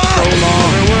so long.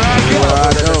 Everywhere I go,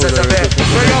 it's a bit.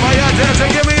 Bring up my dance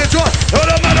and give me a joy.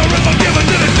 No matter if I'm giving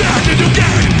to the death, you do get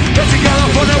it. It's a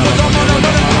California with the mother.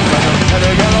 And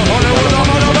a California with the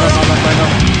mother.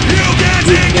 You can't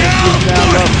take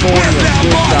California without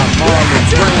Marlon.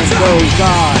 Goes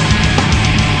on.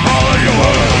 All in your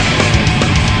world.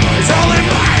 It's all in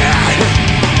my head.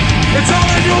 It's all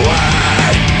in your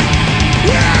way.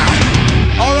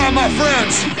 Yeah. Alright, my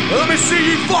friends. Let me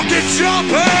see you fucking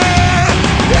jumping.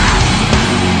 Yeah.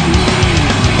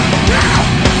 Yeah.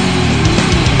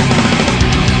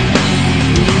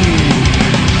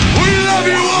 We love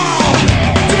you all.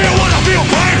 Do you wanna feel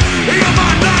pain? You're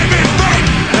my knife in vain.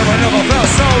 Never felt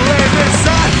so raised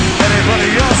inside. Anybody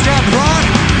else got pride?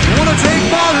 Wanna take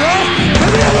my love?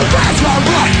 Maybe never pass my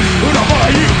right. Who the fuck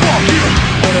are you? Fuck you.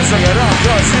 Wanna sing it out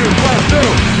cause you went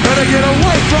through. Better get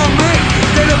away from me.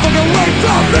 Get the fuck away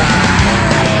from me.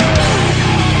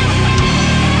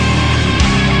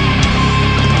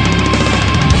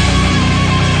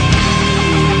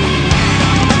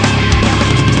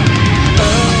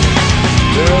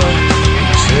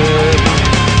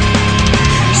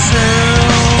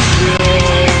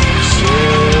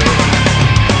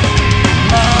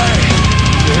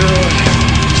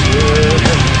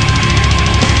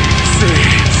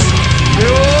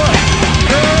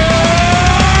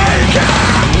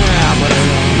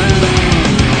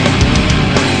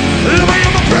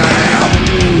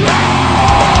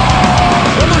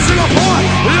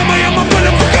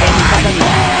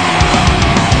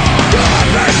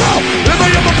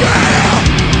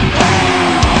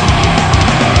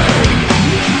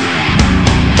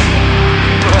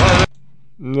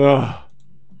 Ugh.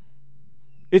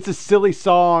 It's a silly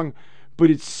song, but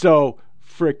it's so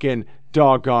freaking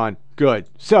doggone good.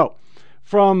 So,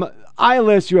 from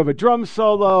Eyeless, you have a drum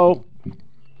solo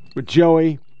with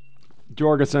Joey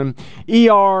Jorgensen.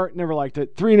 ER, never liked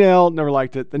it. 3-0, never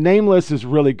liked it. The Nameless is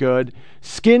really good.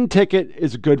 Skin Ticket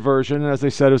is a good version. As I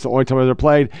said, it's the only time I ever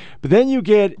played. But then you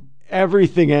get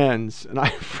Everything Ends, and I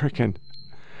freaking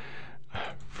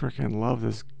love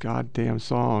this goddamn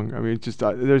song. I mean, just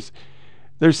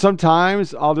there's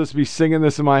sometimes I'll just be singing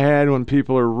this in my head when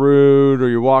people are rude, or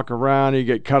you walk around and you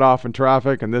get cut off in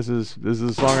traffic, and this is the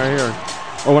song I hear.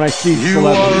 Or when I see you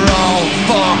are all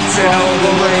fucked and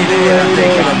overrated and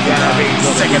thinking I'm gonna be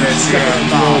sick of this your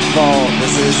fault.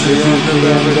 This is the end of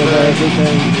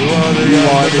everything. You are the end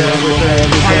of everything.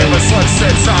 I am a slut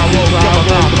since I woke up.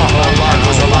 My whole life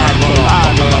was a lie,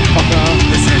 motherfucker.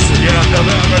 This is the end of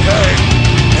everything.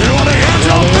 You are the end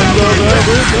of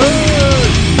everything.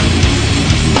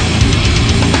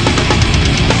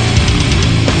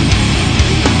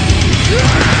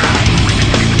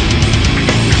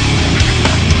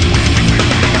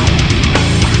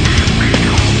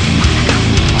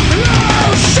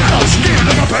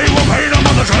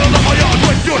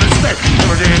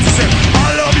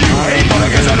 I love you, hate, but I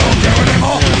guess I don't care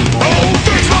anymore. Oh,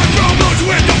 fix my problems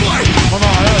with the blame. I'm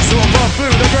not a super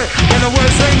food, the great, and the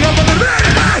worst thing ever to me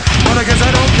tonight. But I guess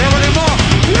I don't care anymore.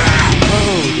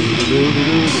 You're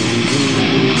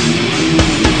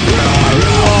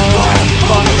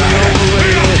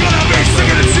gonna be sick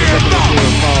of the tear bomb.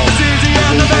 This is the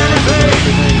end of everything.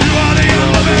 You are the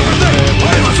end of everything.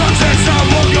 I was on sex, I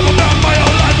woke up about my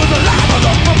whole life with a lie,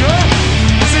 motherfucker.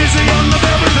 This is the end of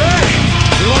everything.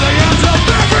 You are the end of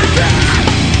everything.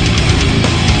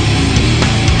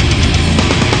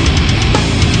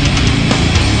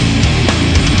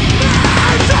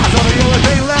 That's all the only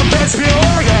thing left that's pure.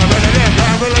 I got rid of them,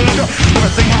 I'm willing to go.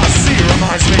 Everything I see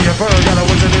reminds me of her. Got a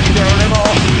wish I didn't care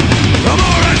anymore. The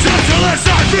more intense, the less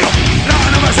I feel. Now I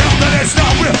know myself that it's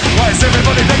not real. Why is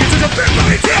everybody thinking such a big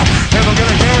bloody deal? Never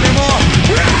gonna care anymore.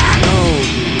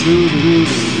 You're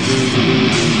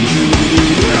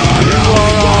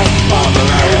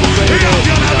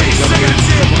gonna be sick of the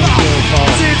tear.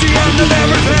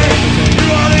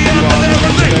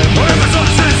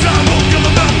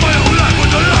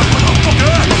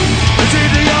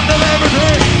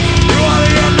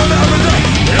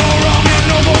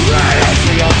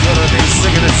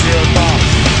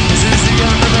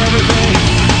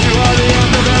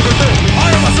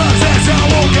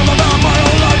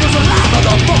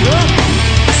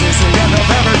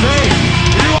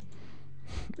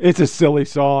 It's a silly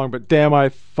song, but damn, I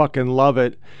fucking love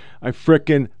it. I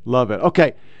frickin' love it.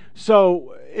 Okay,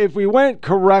 so if we went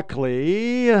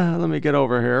correctly, let me get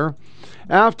over here.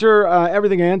 After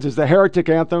Everything Ends is the Heretic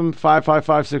Anthem,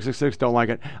 555666, don't like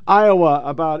it. Iowa,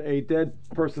 about a dead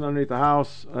person underneath the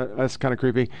house. That's kind of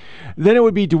creepy. Then it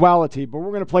would be Duality, but we're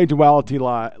going to play Duality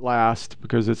last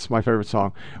because it's my favorite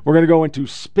song. We're going to go into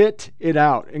Spit It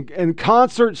Out. In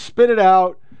concert, Spit It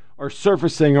Out or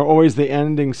Surfacing are always the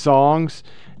ending songs.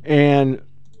 And,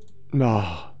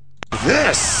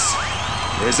 This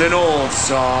is an old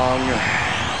song.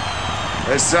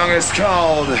 This song is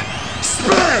called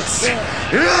Spit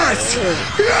It Out!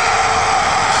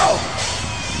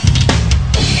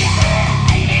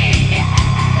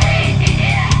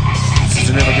 Since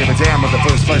you never gave a damn with the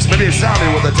first place, maybe it's time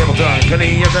with the table turn. Can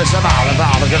you get some out of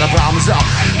all get the problems up?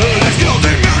 Let's go,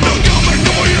 big man, don't go, make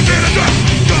no more, you can't address.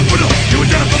 Don't put up, you were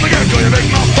dead from the get-go, you make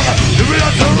my fucker. You read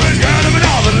out the ring, hand him an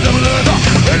all, and the devil in the dark.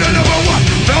 And the number one,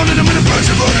 found in the minute,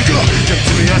 pressure for the good. Check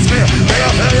to me, that's fear, may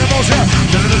I pay your bullshit.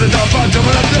 The dump, I'm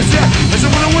jumping up this year. It's a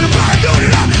winner, back, doing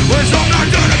it up. When it's all not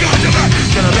done, I got you back.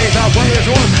 Gonna make that way as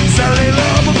one, Saturday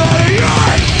love, about a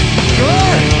yard.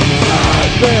 Good.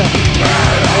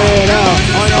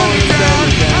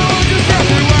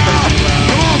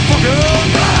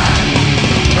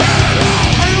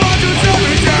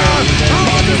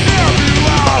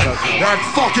 That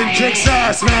fucking kicks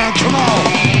ass, man, come on!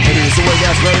 Maybe it's the way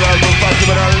that's better out of the fuck,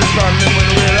 but out of this button and when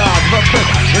the real out, but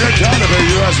in a kind of a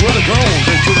US with a cold,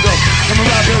 they took it up. I'm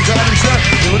around here driving shit,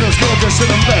 you would have still just sit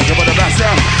them back, but the best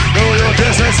out. No, your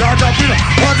business, I don't feel it.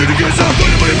 Wanted to get some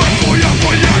money, money, money, for ya,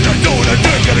 I don't want to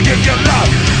do, gotta get loud.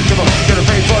 Come on, gotta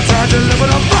pay for time to live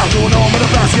with a fuck, going on with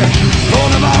a basket.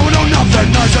 Pulling them out with no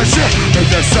nothing, nice as shit. If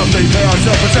there's something there, I'll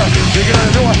self-protect. You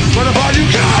gotta do it, what about you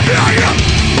can't be like him?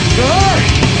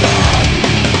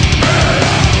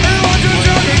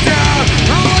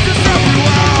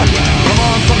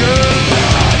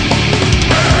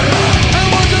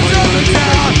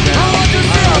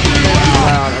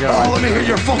 Oh, let me hear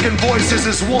your fucking voices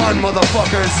as one,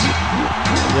 motherfuckers.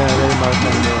 Yeah, they might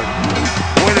not do it.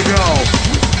 Way to go.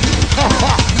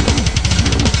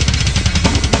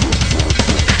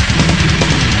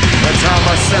 That's how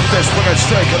I set this fucking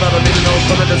straight. Cause I don't need to know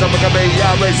something that's up to me.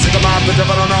 Yeah, racing them out, but if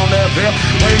I don't know their fear.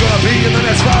 Where you gonna be in the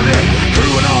next 5 years?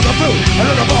 Crewing all the food. I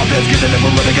look up all this, get it in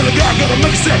from where they get a guy, gotta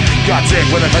mix it. Got sick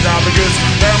with a head down the goods.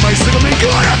 Damn, my sick of me, go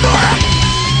ahead, fire!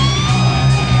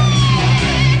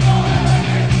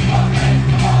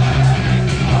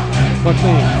 Fuck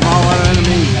me, all our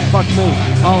enemies. Fuck me,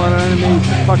 all our enemies.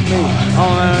 Fuck me,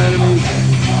 all our enemies.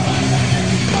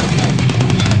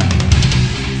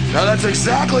 Now that's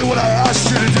exactly what I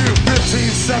asked you to do 15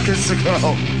 seconds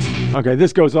ago. Okay,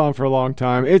 this goes on for a long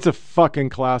time. It's a fucking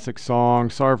classic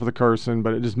song. Sorry for the cursing,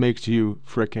 but it just makes you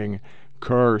freaking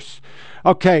curse.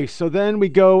 Okay, so then we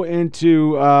go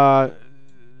into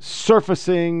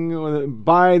surfacing.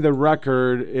 By the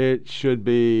record, it should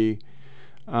be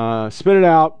Spit It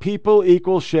Out, People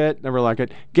Equal Shit, never like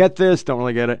it. Get This, don't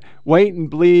really get it. Wait and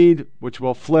Bleed, which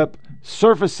will flip.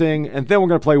 Surfacing, and then we're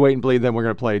going to play Wait and Bleed, then we're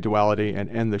going to play Duality and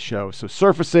end the show. So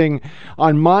Surfacing,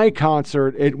 on my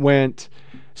concert, it went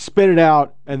Spit It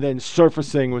Out, and then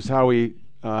Surfacing was how we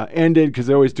ended, because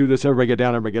they always do this, everybody get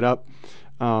down, everybody get up.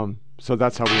 So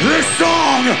that's how we ended. This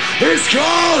song is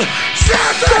called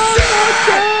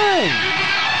Surfacing!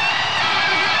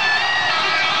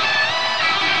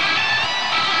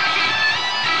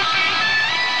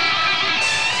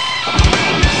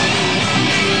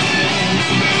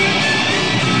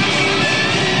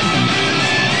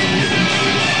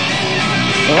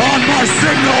 On my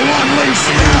signal, unleash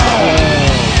hell!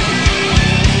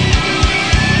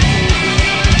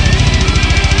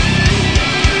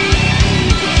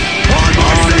 On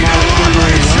my signal,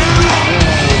 unleash hell!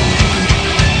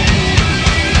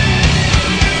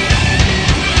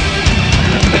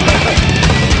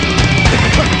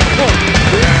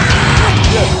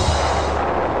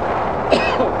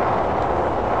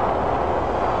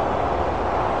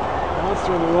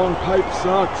 Monster in the wrong pipe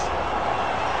sucks.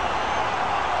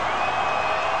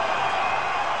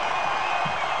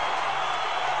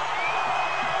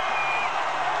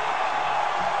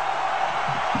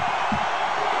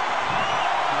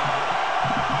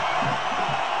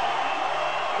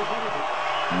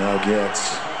 Now get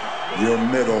your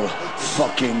middle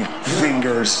fucking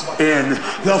fingers in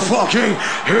the fucking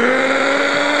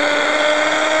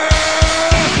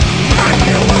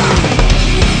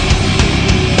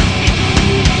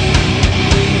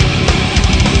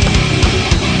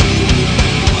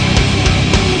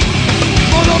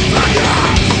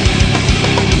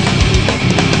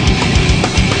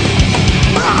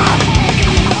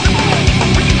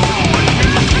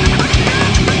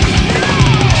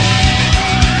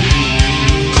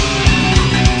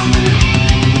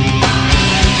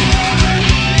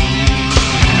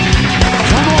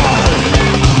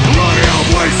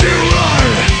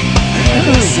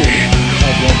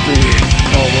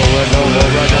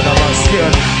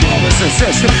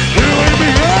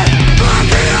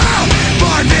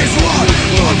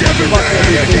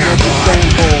everything that you stand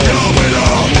for.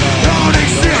 Don't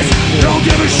exist, don't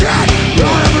give a shit,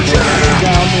 don't ever care.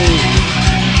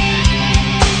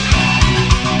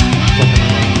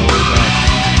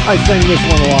 I sang this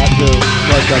one a lot too.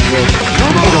 Like that good.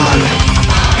 Come on!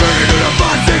 Turn into the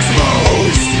box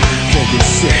exposed. Take a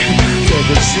shit.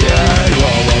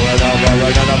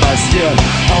 Rolling under my skin.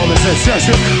 All this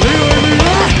obsession, leaving me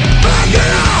up. Back it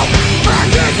up, back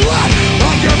this way.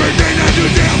 I'll give everything that you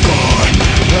damn for.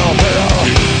 Help it all,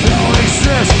 don't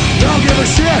exist. Don't give a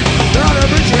shit, don't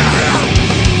ever care.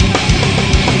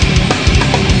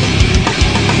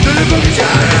 Don't ever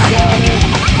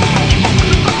care.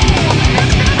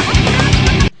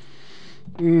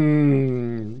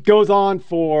 Goes on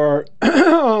for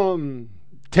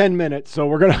 10 minutes, so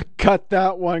we're going to cut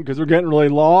that one because we're getting really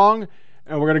long,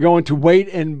 and we're going to go into Wait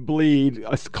and Bleed,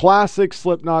 a classic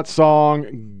Slipknot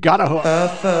song, Got a Hook. I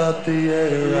felt the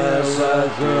air rise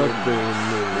up in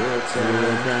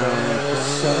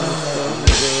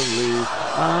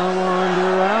I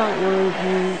wander outward,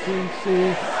 you can see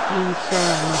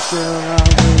inside myself,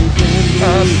 I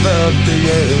felt the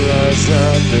air rise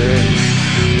up in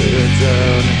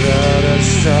down about a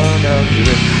sound of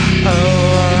it. I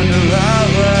wonder how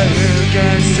you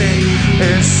can see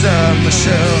inside my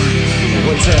shell.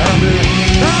 What time is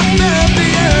it? I felt the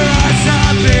air rise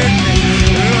up in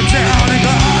down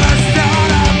about a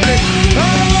sound of it. I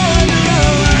wonder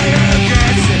how you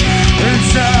can see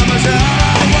inside my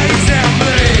shell. Wait and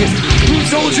bleed. Who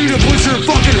told you to put your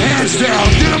fucking hands down?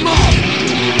 Get them up!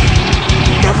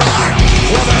 Come on!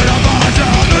 Woman up on the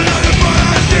top, another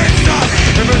fire did stop.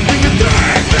 Everything you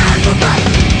think back from that.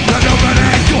 Like a red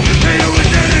ankle, you was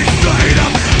getting straight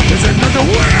up. There's another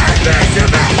weird thing to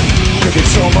me. You can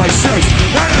show my sense,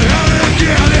 and I haven't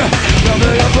get it. Tell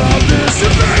me about this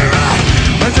affair.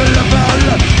 Until about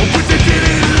love, but they did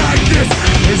it like this.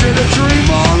 Is it a dream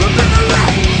or a bit of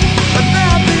life? I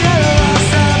felt the other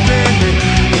outside, baby.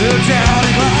 You're down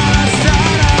and glad I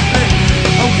started up it.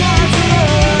 I want to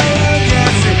know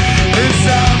against it. It's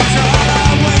time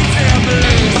I wait and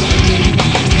believe.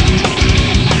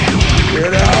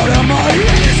 Get out of my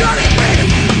ears, I didn't mean it.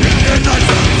 It's not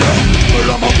something, but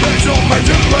I'm a bitch on my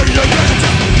tongue, ready to get it.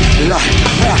 Like,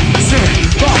 sit,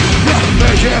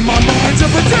 making my mind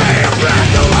up a day, I'm back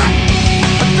to life.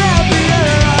 I felt the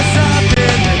air outside,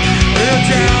 baby. You're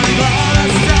down and glad I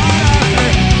started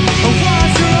it. I want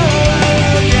to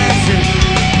know against it.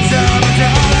 Time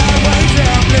I wait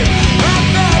and believe. I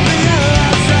felt the air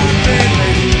outside,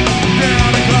 baby.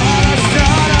 Down and glad I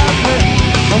started it.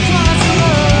 I want to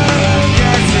know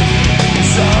against it.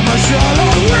 Time I shall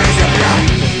always have you.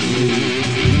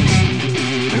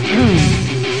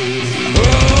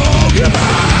 Oh, come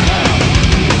on.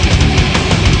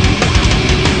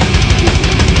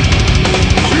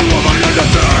 You are my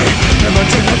enemy. Never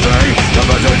take a thing.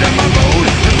 Never take in my mood.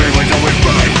 The pain was always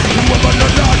right. You are my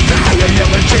last day. You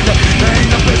never change it. There ain't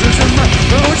no business in my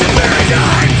own. You're very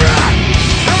dying from.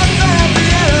 I felt the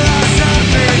air outside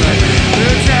me.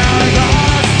 It's down and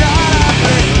gonna start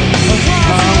me. I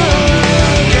want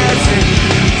to get it.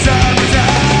 Time is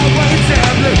out. Wait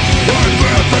and live.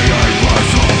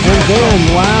 And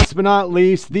then, last but not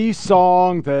least, the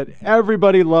song that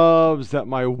everybody loves, that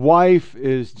my wife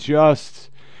is just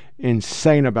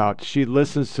insane about. She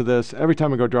listens to this every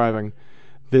time I go driving.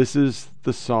 This is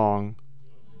the song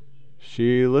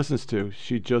she listens to.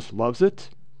 She just loves it.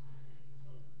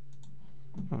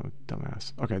 Oh,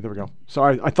 dumbass. Okay, there we go.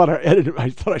 Sorry, I thought I edited. I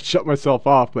thought I shut myself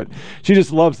off, but she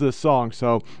just loves this song.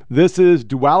 So this is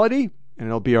Duality, and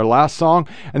it'll be our last song.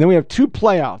 And then we have two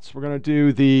playouts. We're going to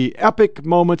do the epic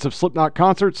moments of Slipknot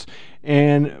concerts,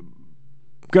 and I'm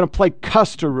going to play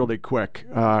Custer really quick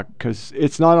because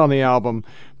it's not on the album,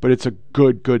 but it's a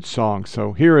good song.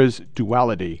 So here is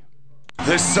Duality.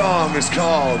 This song is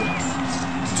called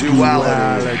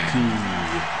Duality.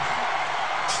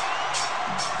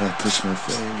 I push my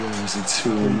fingers into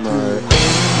my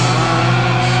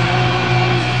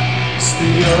it's the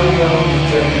only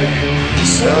thing.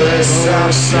 So they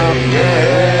stop singing.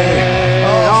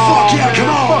 Oh, fuck yeah, come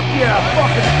on! Fuck yeah,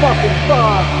 fuck.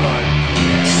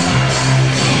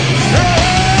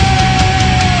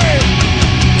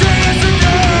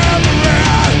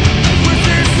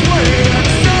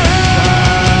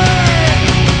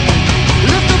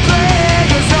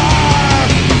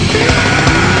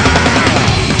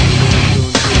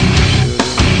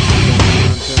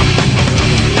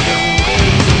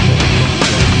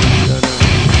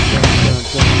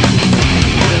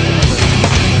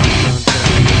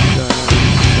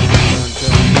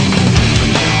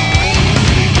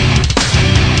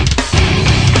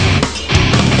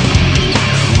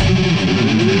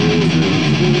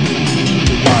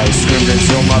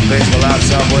 until my face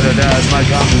collapses when it has my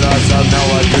confidence. Now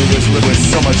I do this live with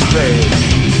so much faith.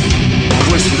 I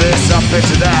wish for this, I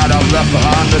picture that. I'm left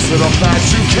behind this little fact.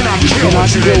 You cannot kill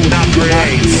what you did not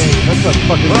create. That's a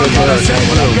fucking I'm good gonna lyric. say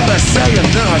what I'm gonna say, and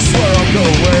then I swear I'll go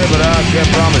away. But I can't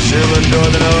promise you'll endure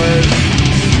the noise.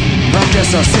 I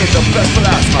guess I'll save the best for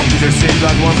last. My future seems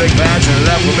like one big patch and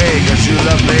left with me, cause you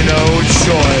left me no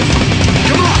choice.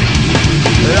 Come on!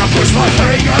 And I push my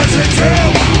fingers into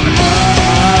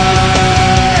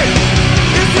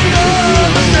it's the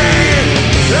other thing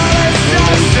that is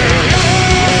just saying.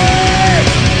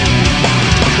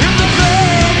 If the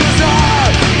thing is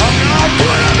hard, I'm not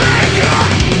gonna make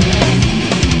it.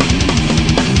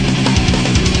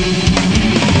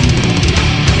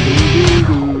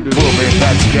 Pull me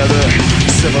back together,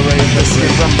 separate the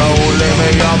skin from bone, lay me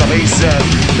on the pieces,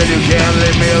 then you can't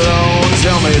leave me alone.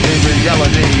 Tell me the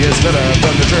reality is better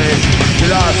than the dream.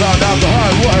 Did I found out the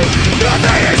hard way?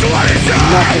 Nothing is what it says.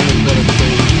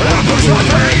 I push my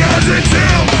fingers into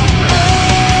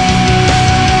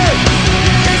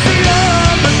it's the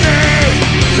other thing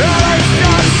that I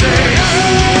start saying.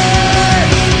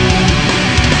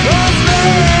 Those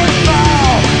things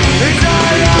fall, it's all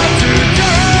I have to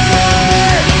do.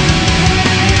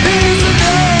 These are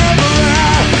never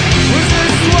out, was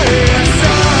this way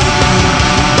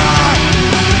inside.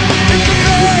 If the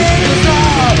thing is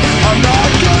hard, I'm not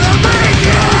gonna make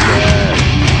it.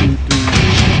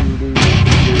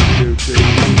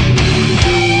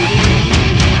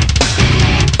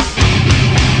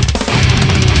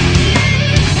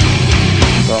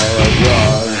 All I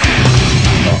got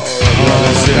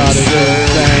is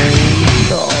insane.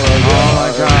 All I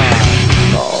got is insane.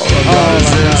 All I got is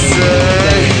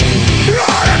insane. All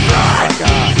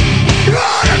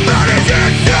I got is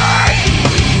insane.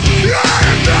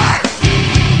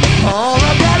 All I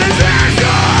got is insane. All I got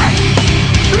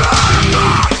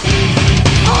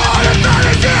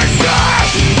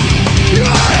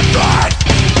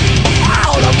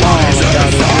is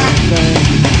insane.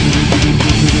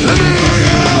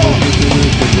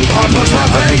 I push my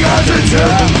fingers into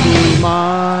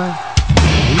My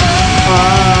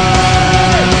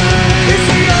it's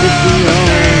the other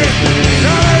thing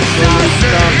that I start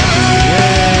saying.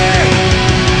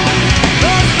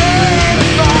 Those things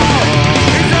fall,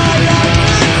 it's all I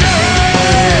can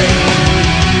say.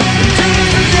 Until the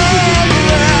never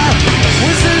out,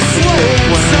 was this way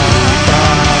inside.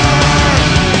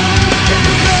 If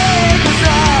the thing is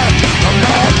hard, I'm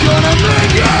not gonna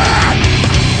make it.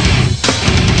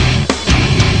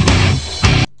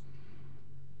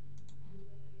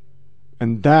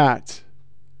 And that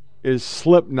is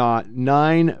Slipknot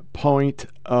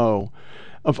 9.0.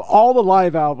 Of all the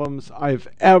live albums I've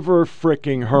ever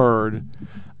freaking heard,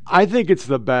 I think it's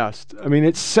the best. I mean,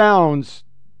 it sounds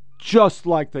just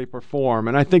like they perform.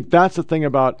 And I think that's the thing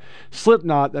about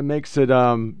Slipknot that makes it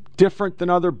different than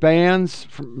other bands,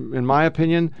 in my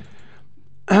opinion.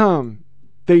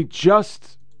 They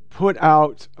just put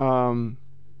out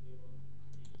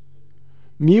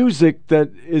music that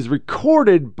is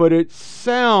recorded, but it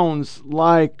sounds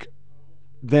like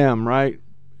them, right?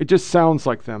 It just sounds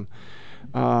like them.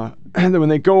 And then when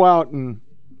they go out and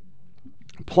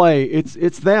play,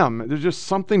 it's them. There's just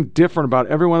something different about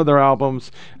every one of their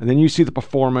albums. And then you see the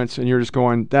performance and you're just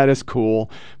going, that is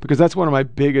cool. Because that's one of my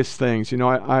biggest things. You know,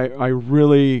 I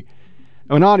really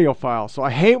am an audiophile, so I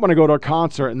hate when I go to a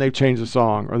concert and they've changed the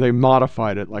song or they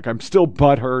modified it. Like, I'm still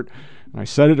butthurt. And I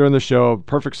said it during the show,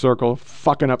 Perfect Circle,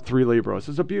 fucking up 3 Libras.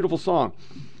 It's a beautiful song.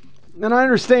 And I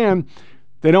understand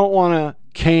they don't want to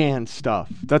can stuff.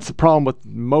 That's the problem with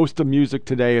most of music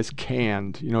today is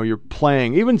canned. You know, you're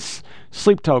playing. Even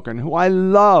Sleep Token, who I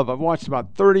love. I've watched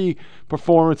about 30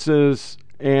 performances,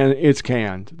 and it's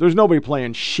canned. There's nobody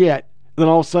playing shit. Then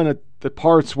all of a sudden, the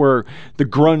parts where the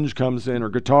grunge comes in or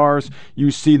guitars, you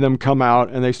see them come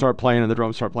out and they start playing and the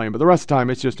drums start playing. But the rest of the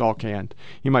time, it's just all canned.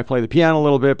 You might play the piano a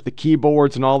little bit, but the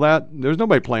keyboards and all that, there's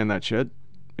nobody playing that shit.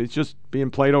 It's just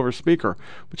being played over a speaker,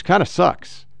 which kind of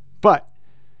sucks. But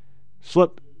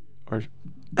Slipknot,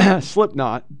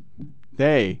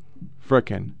 they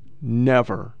frickin'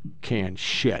 never can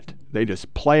shit. They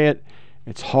just play it.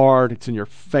 It's hard. It's in your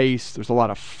face. There's a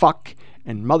lot of fuck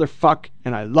and motherfuck,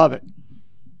 and I love it.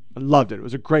 I loved it. It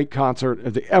was a great concert.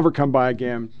 If they ever come by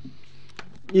again,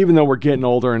 even though we're getting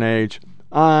older in age,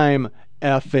 I'm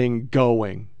effing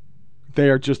going. They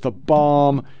are just a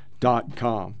bomb.com.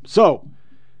 So,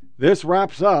 this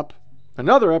wraps up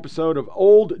another episode of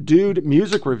Old Dude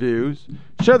Music Reviews.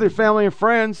 Share with your family and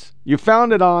friends. You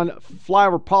found it on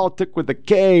Flyover PolitiK with a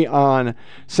K on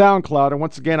SoundCloud. And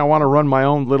once again, I want to run my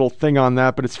own little thing on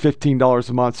that, but it's $15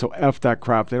 a month, so F that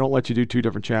crap. They don't let you do 2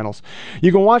 different channels.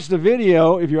 You can watch the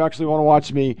video if you actually want to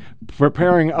watch me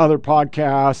preparing other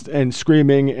podcasts and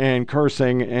screaming and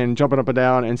cursing and jumping up and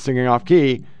down and singing off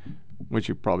key, which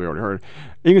you probably already heard.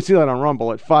 You can see that on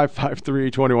Rumble at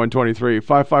 553-2123,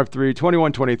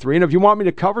 553-2123. And if you want me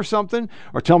to cover something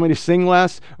or tell me to sing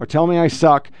less or tell me I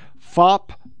suck,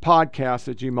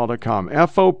 foppodcast@gmail.com,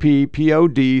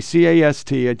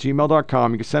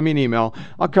 foppodcast@gmail.com. You can send me an email.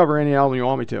 I'll cover any album you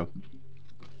want me to.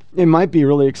 It might be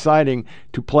really exciting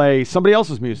to play somebody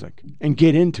else's music and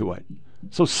get into it.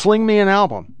 So sling me an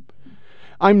album.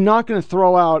 I'm not going to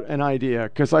throw out an idea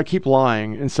because I keep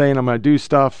lying and saying I'm going to do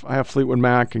stuff. I have Fleetwood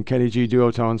Mac and Kenny G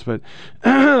duotones, but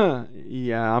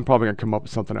yeah, I'm probably going to come up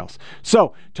with something else.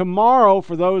 So tomorrow,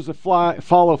 for those that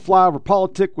follow Flyover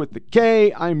PolitiK with the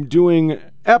K, I'm doing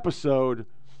episode.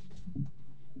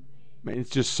 Man,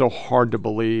 it's just so hard to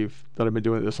believe that I've been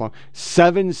doing it this long.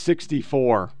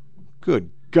 764. Good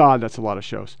God, that's a lot of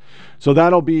shows. So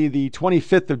that'll be the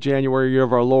 25th of January, year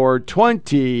of our Lord,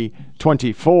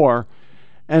 2024.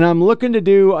 And I'm looking to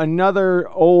do another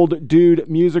Old Dude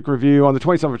music review on the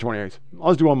 27th or 28th. I'll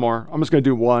just do one more. I'm just going to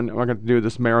do one. I'm not going to do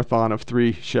this marathon of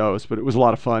 3 shows, but it was a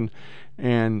lot of fun.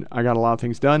 And I got a lot of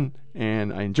things done,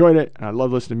 and I enjoyed it. And I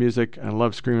love listening to music, and I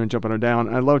love screaming and jumping up and down.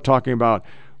 And I love talking about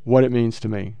what it means to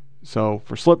me. So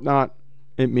for Slipknot,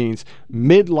 it means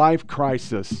midlife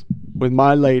crisis with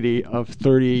my lady of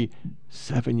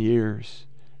 37 years.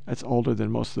 That's older than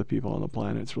most of the people on the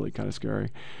planet. It's really kind of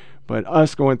scary. But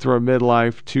us going through our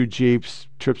midlife, 2 Jeeps,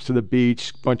 trips to the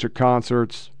beach, bunch of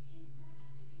concerts.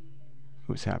 It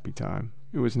was happy time.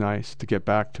 It was nice to get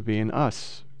back to being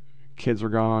us. Kids were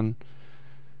gone.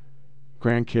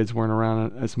 Grandkids weren't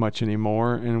around as much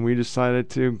anymore. And we decided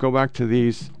to go back to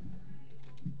these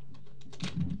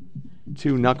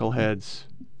 2 knuckleheads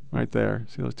right there.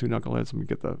 See those 2 knuckleheads? Let me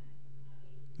get the...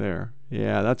 There.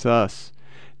 Yeah, that's us.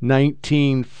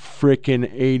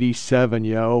 1987,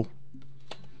 yo.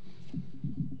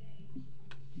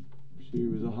 She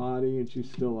was a hottie, and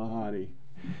she's still a hottie.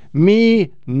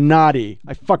 Me, naughty.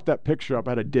 I fucked that picture up.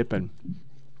 I had a dip in.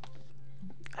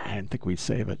 I didn't think we'd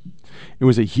save it. It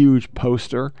was a huge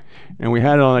poster, and we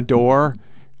had it on a door.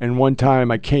 And one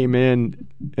time I came in,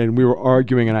 and we were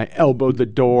arguing, and I elbowed the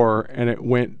door, and it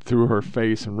went through her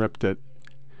face and ripped it.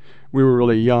 We were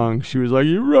really young. She was like,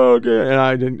 "You broke it," and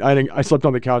I didn't. I slept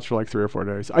on the couch for like 3 or 4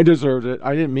 days. I deserved it.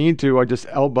 I didn't mean to. I just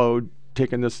elbowed,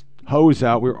 taking this hose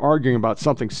out. We were arguing about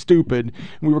something stupid.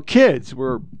 We were kids. We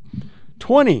were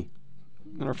 20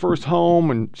 in our first home,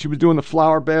 and she was doing the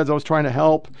flower beds. I was trying to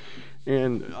help,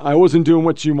 and I wasn't doing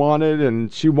what she wanted, and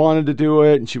she wanted to do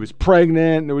it, and she was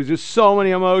pregnant. And there was just so many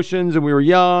emotions, and we were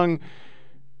young.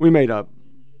 We made up.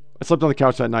 I slept on the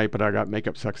couch that night, but I got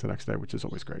makeup sex the next day, which is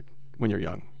always great when you're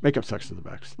young. Makeup sex is the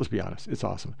best. Let's be honest. It's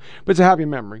awesome. But it's a happy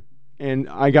memory. And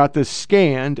I got this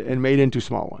scanned and made into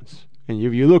small ones. And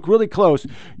if you look really close,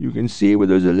 you can see where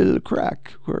there's a little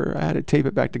crack where I had to tape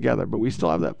it back together. But we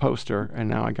still have that poster, and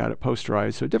now I got it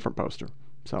posterized, so a different poster.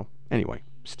 So anyway,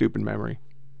 stupid memory.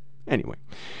 Anyway,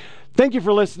 thank you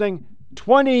for listening.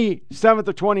 27th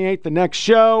or 28th, the next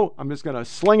show. I'm just going to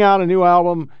sling out a new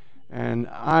album, and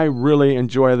I really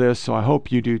enjoy this, so I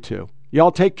hope you do too.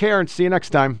 Y'all take care and see you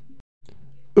next time.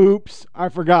 Oops, I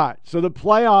forgot. So the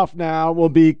playoff now will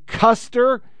be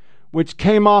Custer, which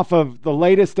came off of the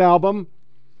latest album,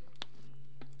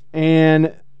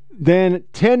 and then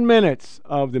 10 minutes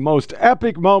of the most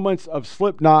epic moments of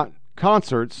Slipknot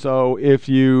concerts. So if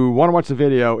you want to watch the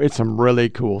video, it's some really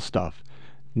cool stuff.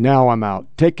 Now I'm out.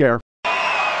 Take care. Time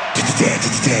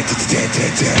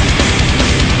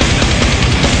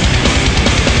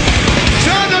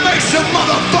to make some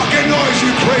motherfucking noise,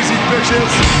 you crazy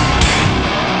bitches!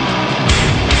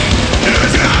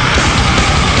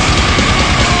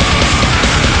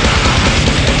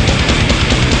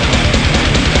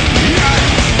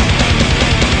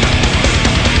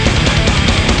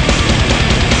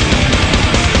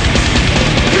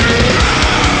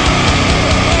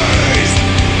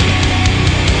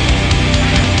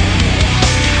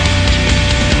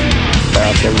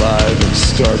 Alive and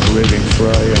start living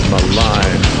fry on my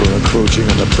line for encroaching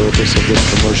on the purpose of this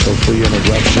commercial free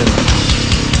interruption.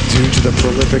 Due to the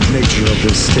prolific nature of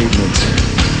this statement,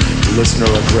 listener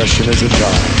aggression is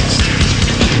advised.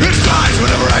 It's times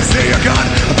whenever I see a gun,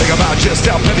 I think about just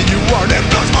how petty you are, and it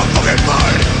blows my fucking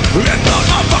mind. It blows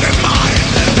my fucking mind.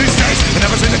 These days, I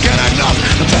never seem to get enough.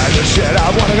 I'm tired of shit, I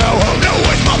wanna go home. No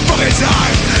waste my fucking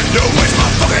time. No waste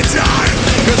my fucking time.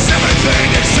 'Cause everything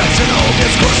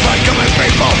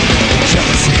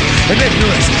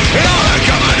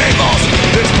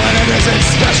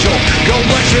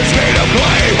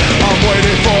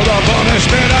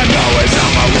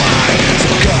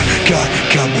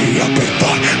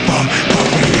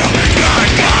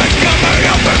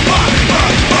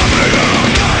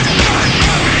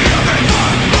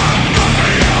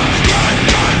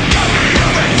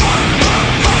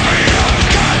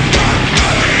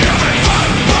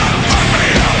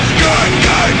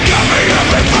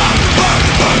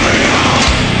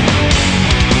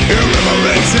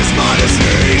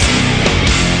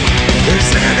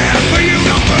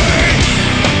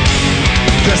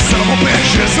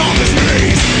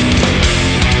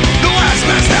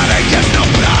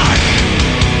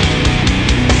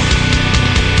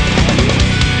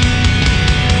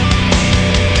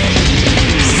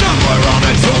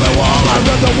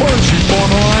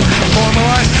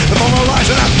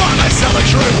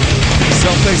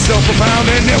something so profound,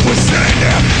 and it was sitting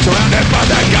there, surrounded by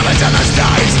the gullets and the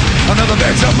stars. Another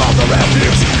victim of the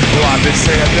refuse. Well, I've been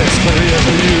saying this for years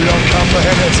and you don't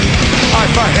comprehend it. I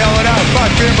fight hell and I fight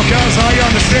fear because I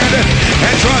understand it.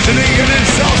 Androgyny and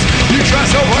insults, you try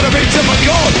so hard to be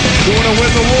difficult. You wanna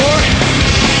win the war?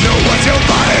 Know what your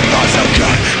body loves. So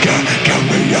cut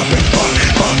me up and fuck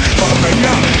me up. Cut me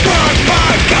up and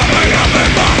fuck me up. Cut me up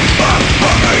and fuck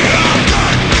me up.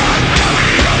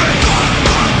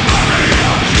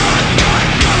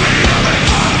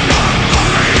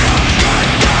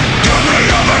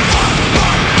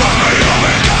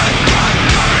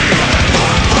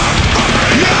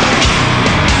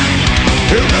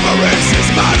 Ignorance is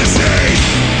my disease.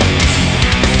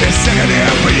 It's second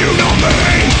here for you, not me.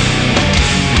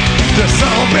 The son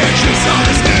of a bitch is on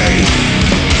his knee.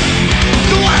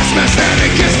 The last man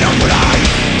standing kissed up with eye.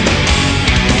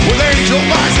 With angel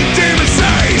eyes and demon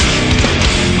says,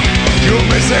 you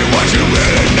may say what you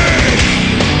really need.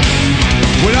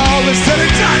 When all is said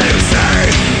and done, you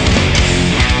say,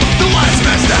 the last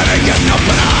man standing kissed up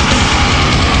with eye.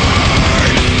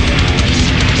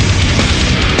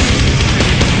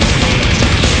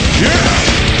 Yeah!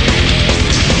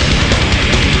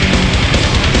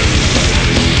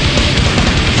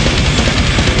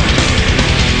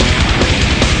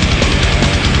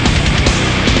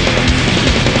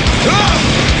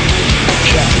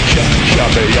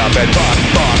 Cut me up and fuck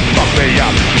me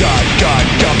up. Cut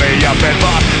me up and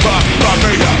fuck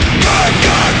me up.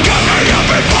 Cut me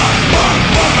up and fuck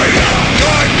me up.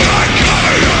 Cut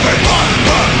me up and fuck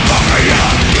me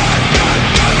up.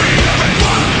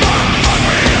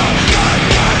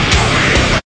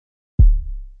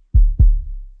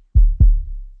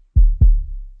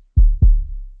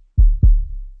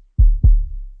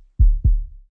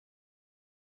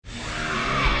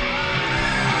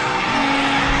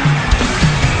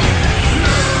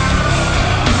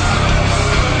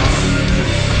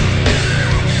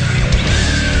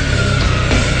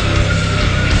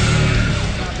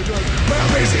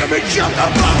 Shut the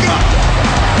fuck up!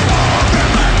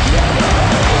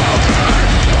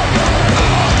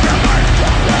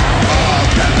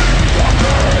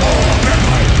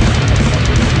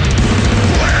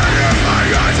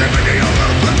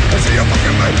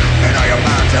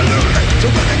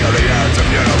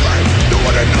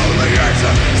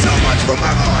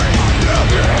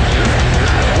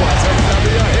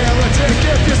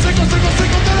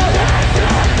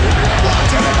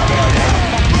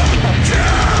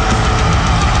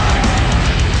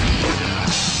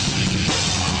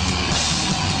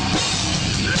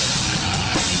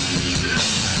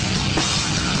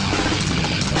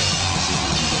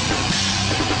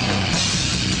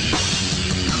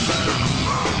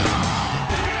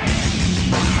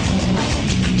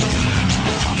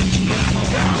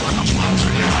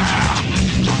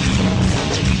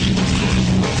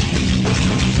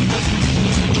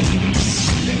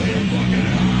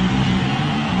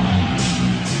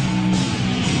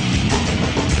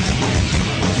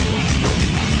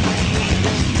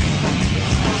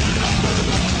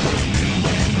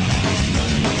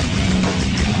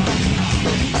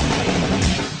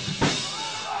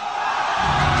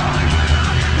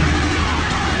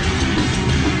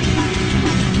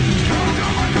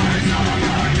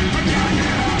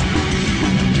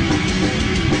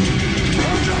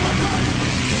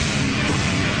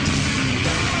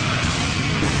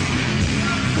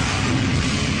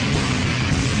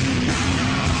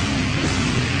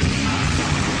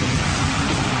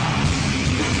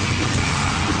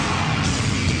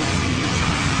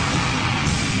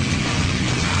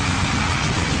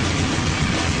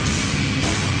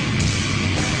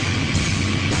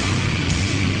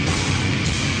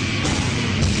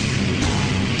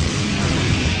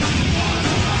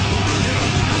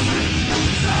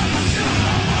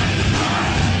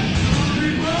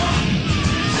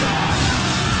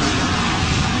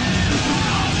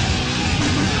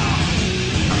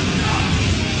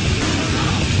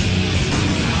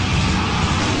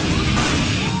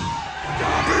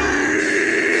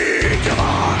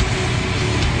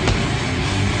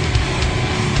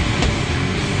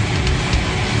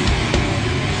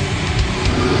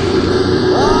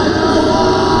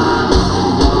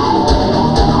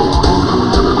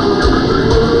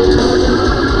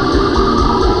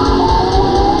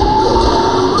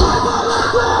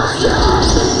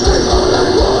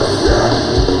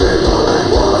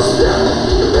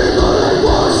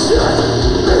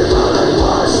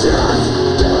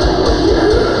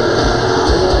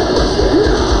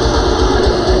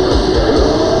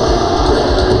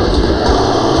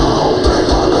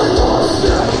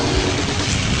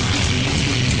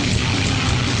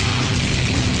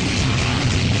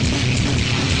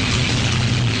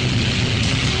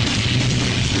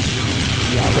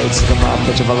 Let's come on,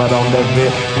 put your bullet on the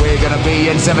bit. We're gonna be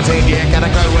in 17, yeah,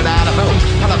 gotta go without a fool.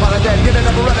 Gonna follow dead, get it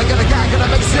up and running, gonna gag, gonna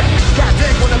make sick. Can't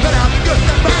take when the bit out, good,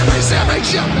 the bad, they say, make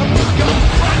shut the fuck up.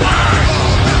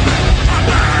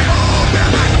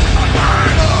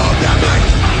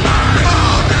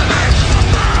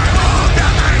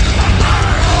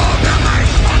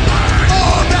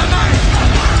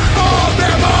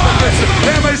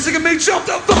 Everybody singing me, jump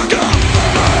the fuck up!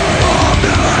 Oh,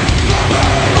 damn it!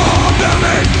 Oh, damn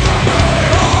it!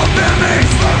 Oh, damn it!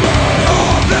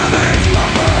 Oh, damn it!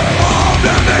 Oh,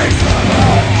 damn it!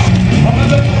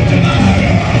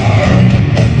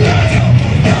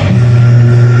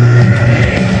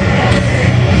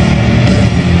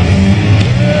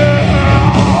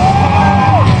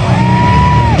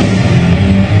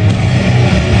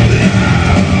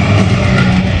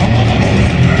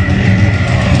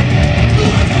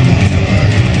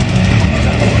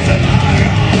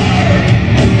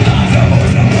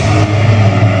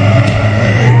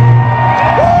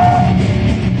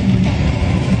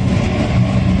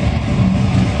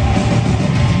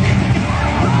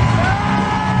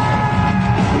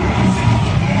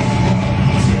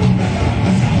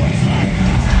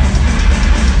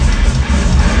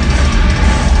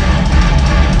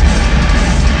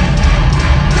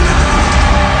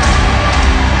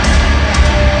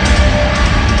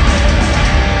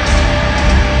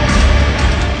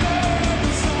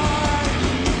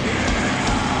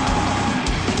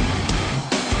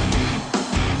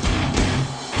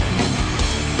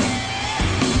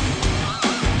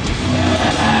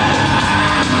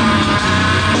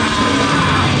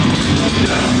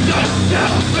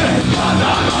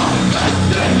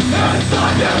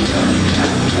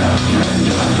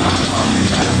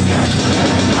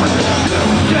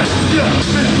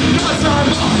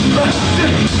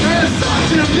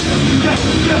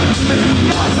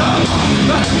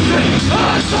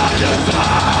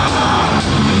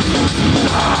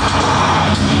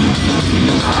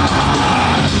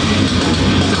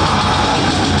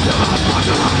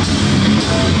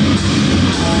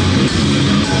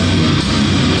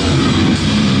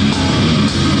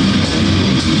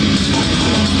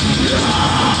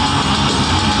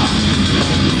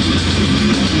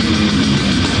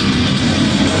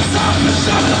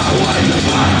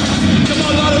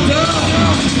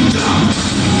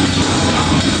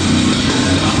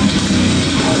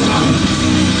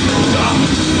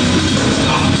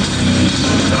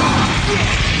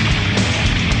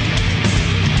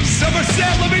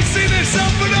 Somerset, let me see this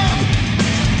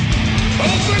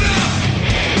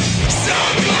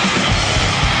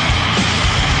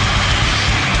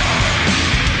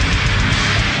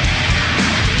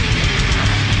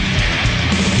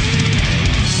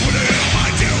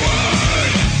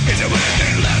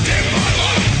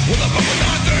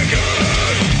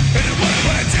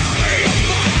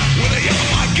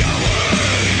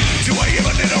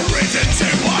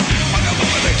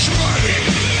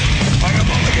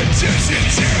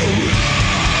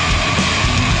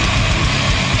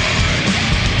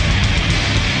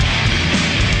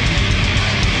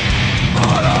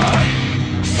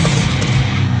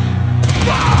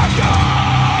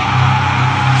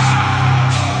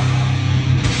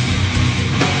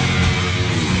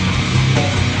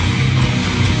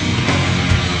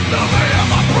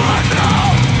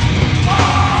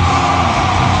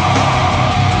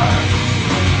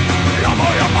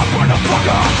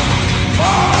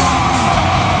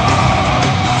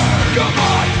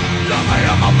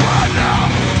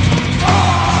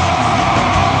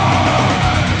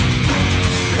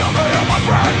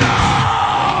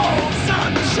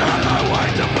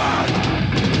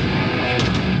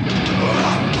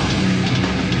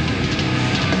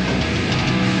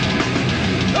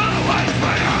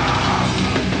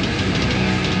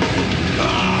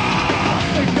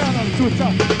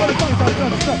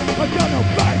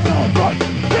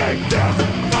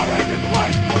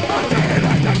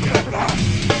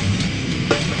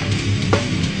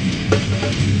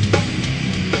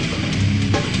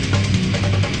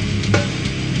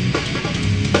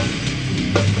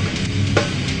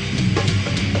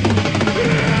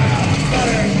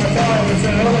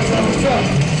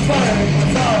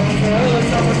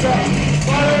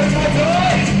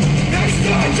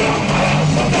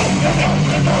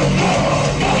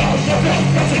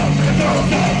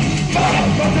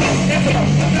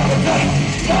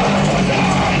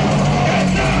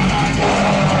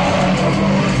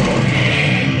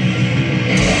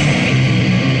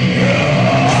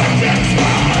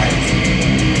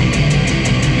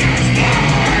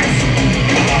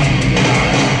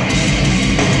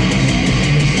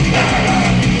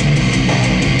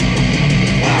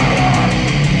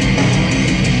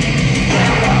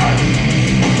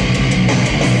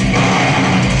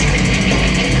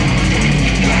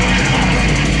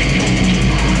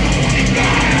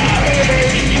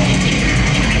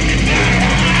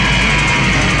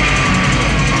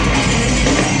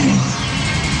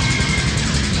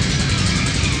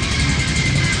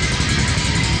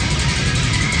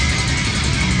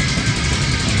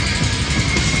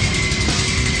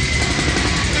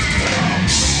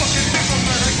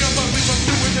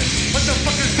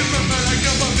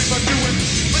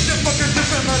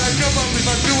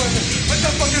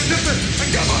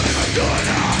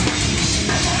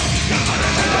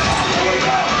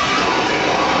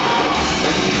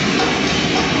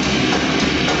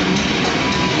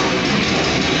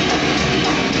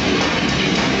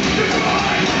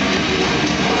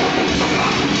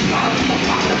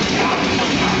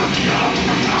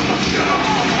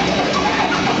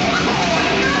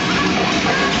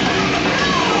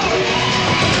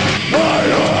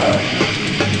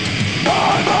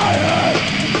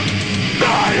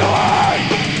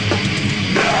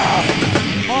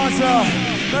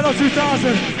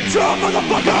closet. Trump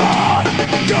motherfucker!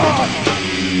 God!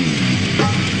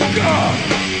 God!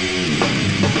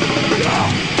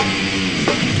 God!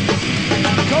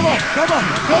 Come on, come on,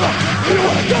 come on! You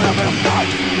wanna get up in a fight?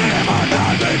 Never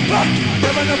not be back!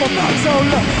 Never back so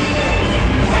long!